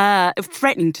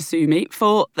 threatening to sue me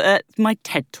for my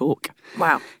TED Talk.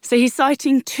 Wow. So he's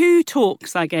citing 2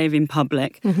 talks I gave in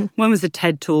public. Mm-hmm. One was a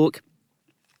TED Talk.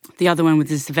 The other one was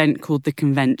this event called The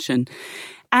Convention.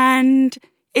 And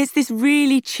it's this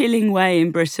really chilling way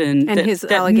in Britain and his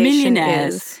allegation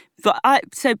is...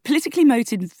 So politically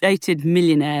motivated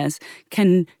millionaires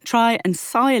can try and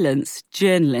silence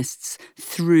journalists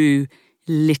through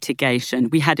litigation.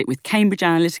 We had it with Cambridge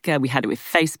Analytica, we had it with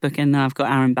Facebook, and now I've got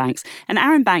Aaron Banks. And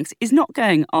Aaron Banks is not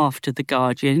going after The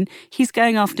Guardian. He's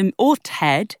going after, or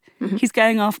TED. Mm-hmm. He's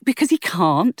going after, because he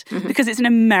can't, because it's an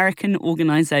American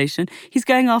organisation. He's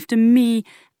going after me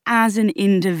as an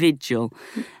individual.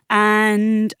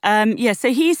 And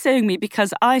so he's suing me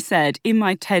because I said in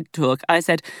my TED Talk,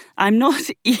 I'm not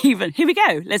even, here we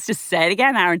go, let's just say it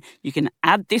again, Aaron, you can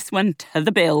add this one to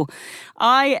the bill.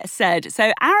 I said,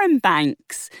 so Aaron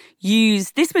Banks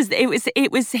used,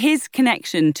 it was his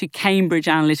connection to Cambridge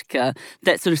Analytica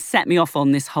that sort of set me off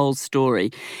on this whole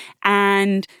story.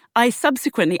 And I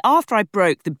subsequently, after I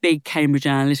broke the big Cambridge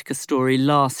Analytica story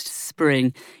last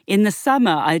spring, in the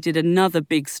summer I did another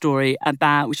big story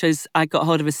which was, I got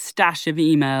hold of a stash of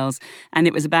emails, and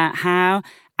it was about how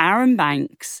Aaron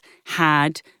Banks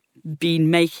had been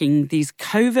making these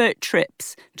covert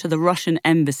trips to the Russian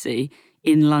embassy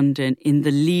in London in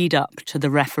the lead up to the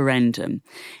referendum.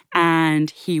 And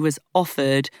he was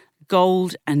offered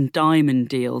gold and diamond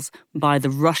deals by the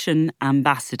Russian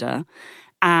ambassador.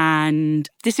 And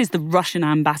this is the Russian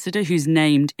ambassador who's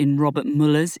named in Robert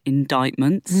Mueller's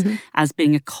indictments as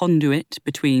being a conduit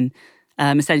between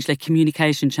essentially a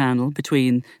communication channel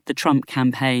between the Trump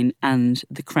campaign and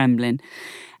the Kremlin.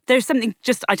 There's something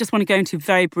I just want to go into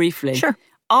very briefly. Sure.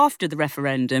 After the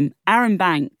referendum, Arron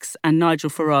Banks and Nigel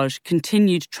Farage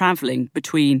continued travelling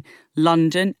between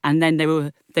London, and then they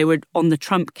were on the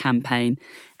Trump campaign,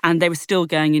 and they were still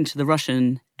going into the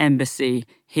Russian embassy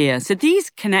here. So these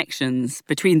connections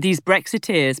between these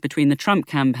Brexiteers, between the Trump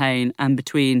campaign and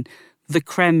between the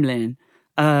Kremlin,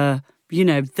 they're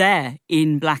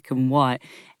in black and white.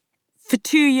 For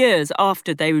 2 years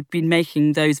after they had been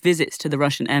making those visits to the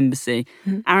Russian embassy,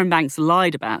 Arron Banks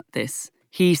lied about this.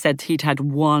 He said he'd had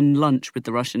one lunch with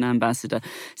the Russian ambassador.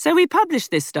 So we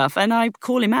published this stuff, and I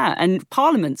call him out. And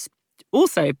Parliament's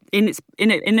also, in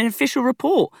an official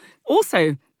report,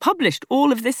 also published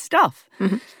all of this stuff.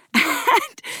 And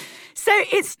so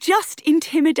it's just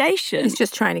intimidation. He's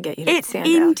just trying to get you to stand out.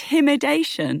 It's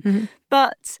intimidation.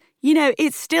 But,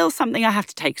 it's still something I have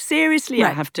to take seriously.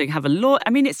 Right. I have to have a law.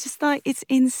 I mean, it's just like, it's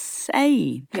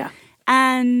insane. Yeah.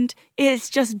 And it's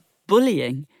just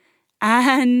bullying.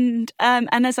 And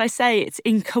as I say, it's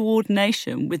in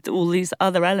coordination with all these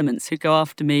other elements who go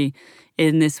after me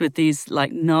in this with these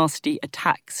like nasty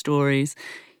attack stories.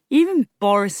 Even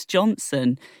Boris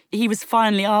Johnson, he was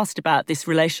finally asked about this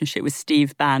relationship with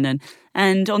Steve Bannon.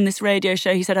 And on this radio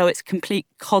show, he said, it's complete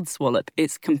codswallop.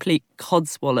 It's complete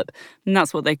codswallop. And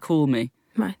that's what they call me.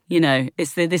 Right.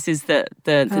 This is the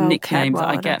nickname that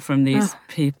I get from these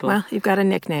people. Well, you've got a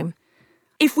nickname.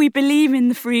 If we believe in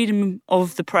the freedom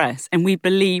of the press and we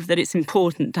believe that it's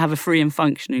important to have a free and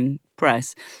functioning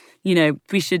press,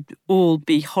 we should all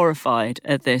be horrified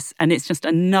at this. And it's just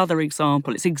another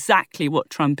example. It's exactly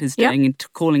what Trump is doing in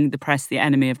calling the press the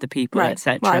enemy of the people,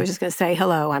 etc. Well, I was just going to say,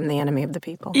 hello, I'm the enemy of the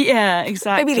people. Yeah,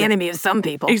 exactly. Maybe the enemy of some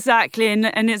people. Exactly. And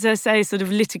as I say, sort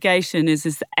of litigation is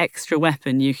this extra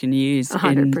weapon you can use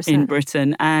 100%. in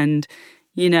Britain. And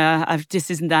I've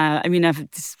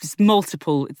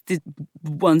multiple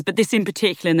ones, but this in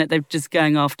particular, and that they're just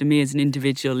going after me as an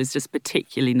individual, is just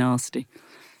particularly nasty.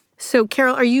 So,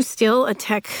 Carole, are you still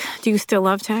do you still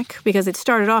love tech? Because it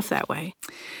started off that way.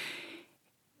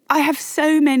 I have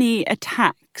so many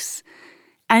attacks,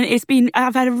 and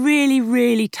I've had a really,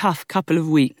 really tough couple of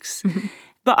weeks,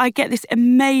 but I get this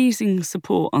amazing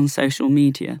support on social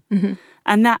media.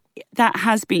 And that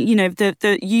has been,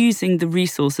 the using the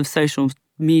resource of social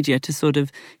media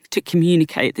to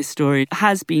communicate this story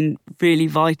has been really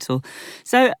vital.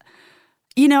 So,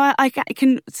 I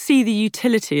can see the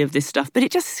utility of this stuff, but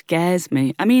it just scares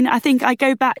me. I mean, I think I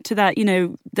go back to that,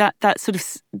 that sort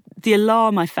of the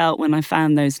alarm I felt when I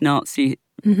found those Nazi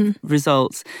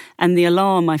results, and the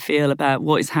alarm I feel about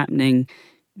what is happening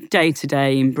day to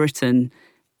day in Britain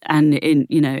and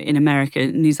in America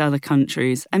and these other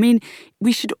countries. I mean,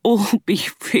 we should all be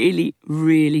really,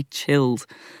 really chilled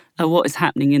at what is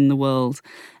happening in the world.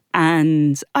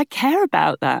 And I care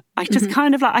about that. I just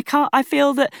kind of I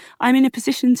feel that I'm in a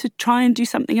position to try and do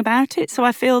something about it. So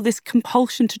I feel this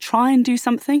compulsion to try and do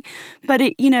something. But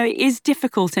it is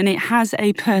difficult, and it has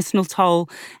a personal toll.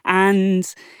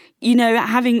 And,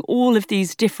 having all of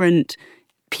these different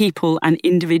people and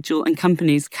individual and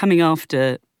companies coming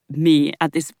after me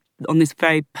on this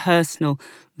very personal,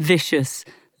 vicious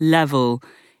level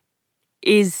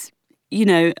is,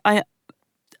 I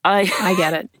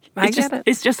get it. I get it.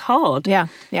 It's just hard. Yeah.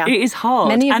 It is hard.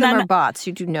 Many of them are bots.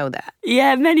 You do know that.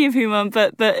 Yeah, many of whom are.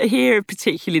 But here,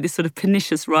 particularly, this sort of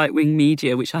pernicious right-wing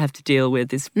media, which I have to deal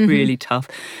with, is really tough.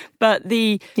 But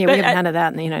we have none of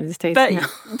that in the United States. But, no.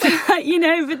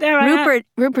 but there are...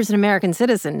 Rupert's an American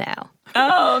citizen now.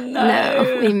 Oh, no.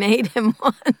 No, we made him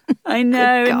one. I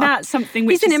know, and that's something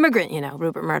which He's an immigrant,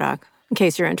 Rupert Murdoch, in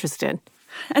case you're interested.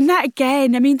 And that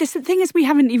again, I mean, the thing is we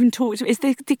haven't even talked about is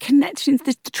the connections,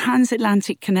 the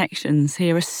transatlantic connections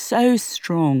here are so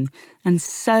strong and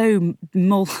so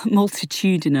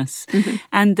multitudinous.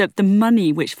 And the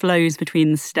money which flows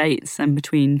between the States and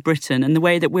between Britain, and the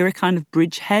way that we're a kind of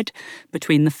bridgehead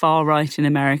between the far right in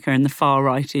America and the far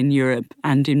right in Europe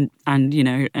and in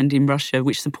Russia,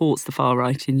 which supports the far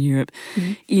right in Europe,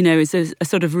 is a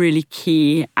sort of really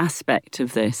key aspect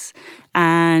of this.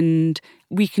 And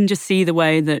we can just see the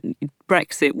way that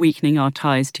Brexit weakening our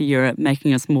ties to Europe,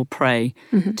 making us more prey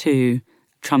to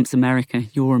Trump's America,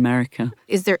 your America.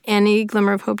 Is there any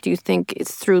glimmer of hope? Do you think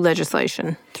it's through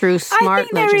legislation, through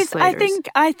smart legislators?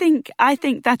 I think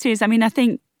that is. I mean, I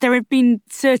think there have been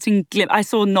certain I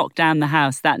saw Knock Down the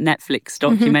House, that Netflix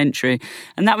documentary,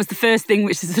 and that was the first thing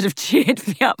which sort of cheered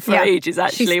me up for ages.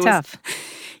 Actually, she's tough.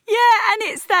 Yeah, and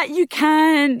it's that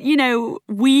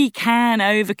we can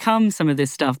overcome some of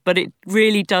this stuff, but it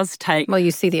really does take... Well,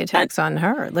 you see the attacks on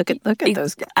her. Look at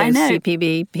those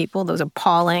CPB people, those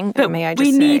appalling, but may I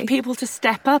just say. We need people to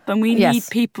step up, and we need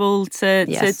people to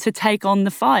take on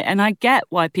the fight. And I get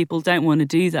why people don't want to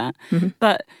do that. Mm-hmm.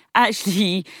 But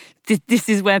actually, this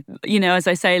is where, as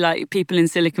I say, like, people in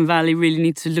Silicon Valley really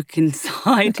need to look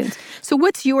inside. So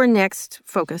what's your next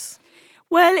focus?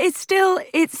 Well, it's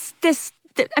this...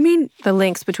 the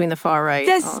links between the far right.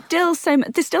 There's still so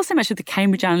much of the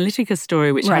Cambridge Analytica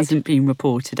story which hasn't been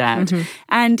reported out. Mm-hmm.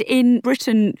 And in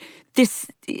Britain, this,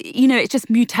 it just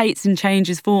mutates and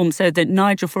changes form, so that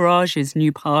Nigel Farage's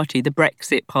new party, the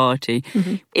Brexit Party,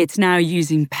 mm-hmm. it's now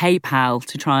using PayPal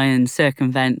to try and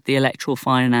circumvent the electoral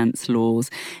finance laws.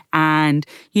 And,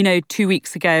 2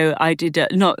 weeks ago, I did,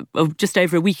 just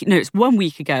over a week, no, it's 1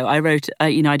 week ago, I wrote,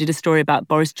 I did a story about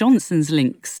Boris Johnson's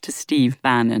links to Steve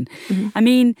Bannon.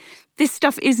 Mm-hmm. This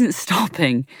stuff isn't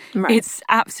stopping. Right. It's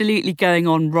absolutely going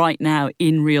on right now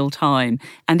in real time.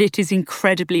 And it is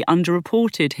incredibly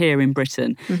underreported here in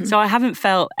Britain. Mm-hmm. So I haven't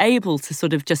felt able to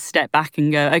sort of just step back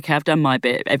and go, okay, I've done my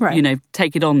bit,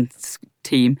 take it on,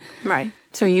 team. Right.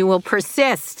 So you will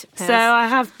persist. So I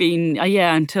have been,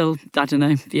 until, I don't know,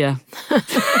 until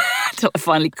I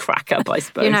finally crack up, I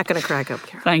suppose. You're not going to crack up,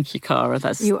 Carole. Thank you, Cara.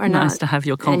 That's you are nice not. To have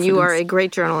your confidence. And you are a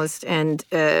great journalist, and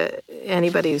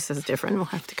anybody who says different will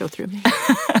have to go through me.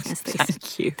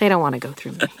 Thank you. They don't want to go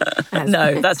through me.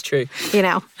 No, that's true.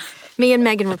 Me and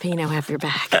Megan Rapinoe have your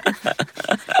back.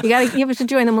 You have to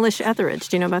join the Militia Etheridge.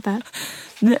 Do you know about that?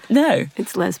 No.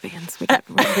 It's lesbians. We're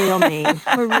real mean.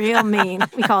 We're real mean.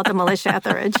 We call it the Militia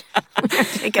Etheridge.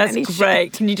 That's great.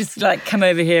 Shit. Can you just come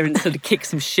over here and sort of kick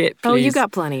some shit, please? Oh, you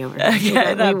got plenty over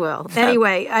there. We will.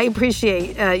 Anyway, I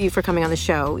appreciate you for coming on the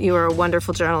show. You are a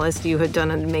wonderful journalist. You have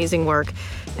done amazing work.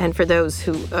 And for those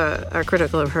who are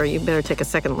critical of her, you better take a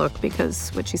second look, because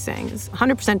what she's saying is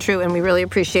 100% true. And we really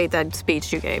appreciate that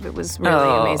speech you gave. It was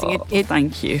really amazing.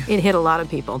 Thank you. It hit a lot of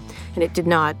people. And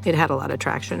it had a lot of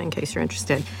traction, in case you're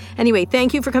interested. Anyway,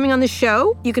 thank you for coming on the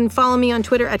show. You can follow me on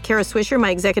Twitter at Kara Swisher.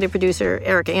 My executive producer,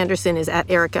 Erica Anderson, is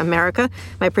at Erica America.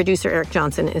 My producer, Eric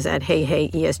Johnson, is at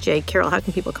HeyHeyESJ. Carole, how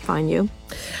can people find you?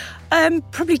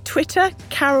 Probably Twitter,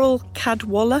 Carole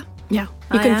Cadwalladr. Yeah,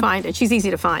 you can find it. She's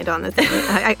easy to find on the thing.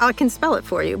 I can spell it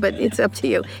for you, but it's up to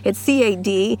you. It's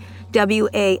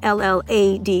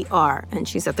CADWALLADR, and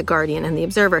she's at The Guardian and The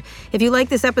Observer. If you like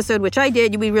this episode, which I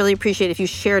did, we'd really appreciate if you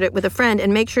shared it with a friend,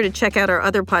 and make sure to check out our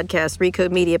other podcasts,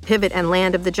 Recode Media, Pivot, and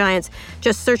Land of the Giants.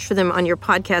 Just search for them on your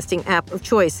podcasting app of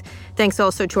choice. Thanks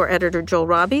also to our editor, Joel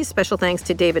Robbie. Special thanks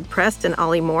to David Prest and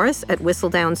Ollie Morris at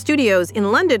Whistledown Studios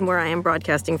in London, where I am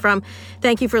broadcasting from.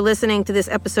 Thank you for listening to this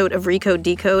episode of Recode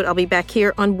Decode. I'll be back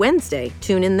here on Wednesday.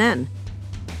 Tune in then.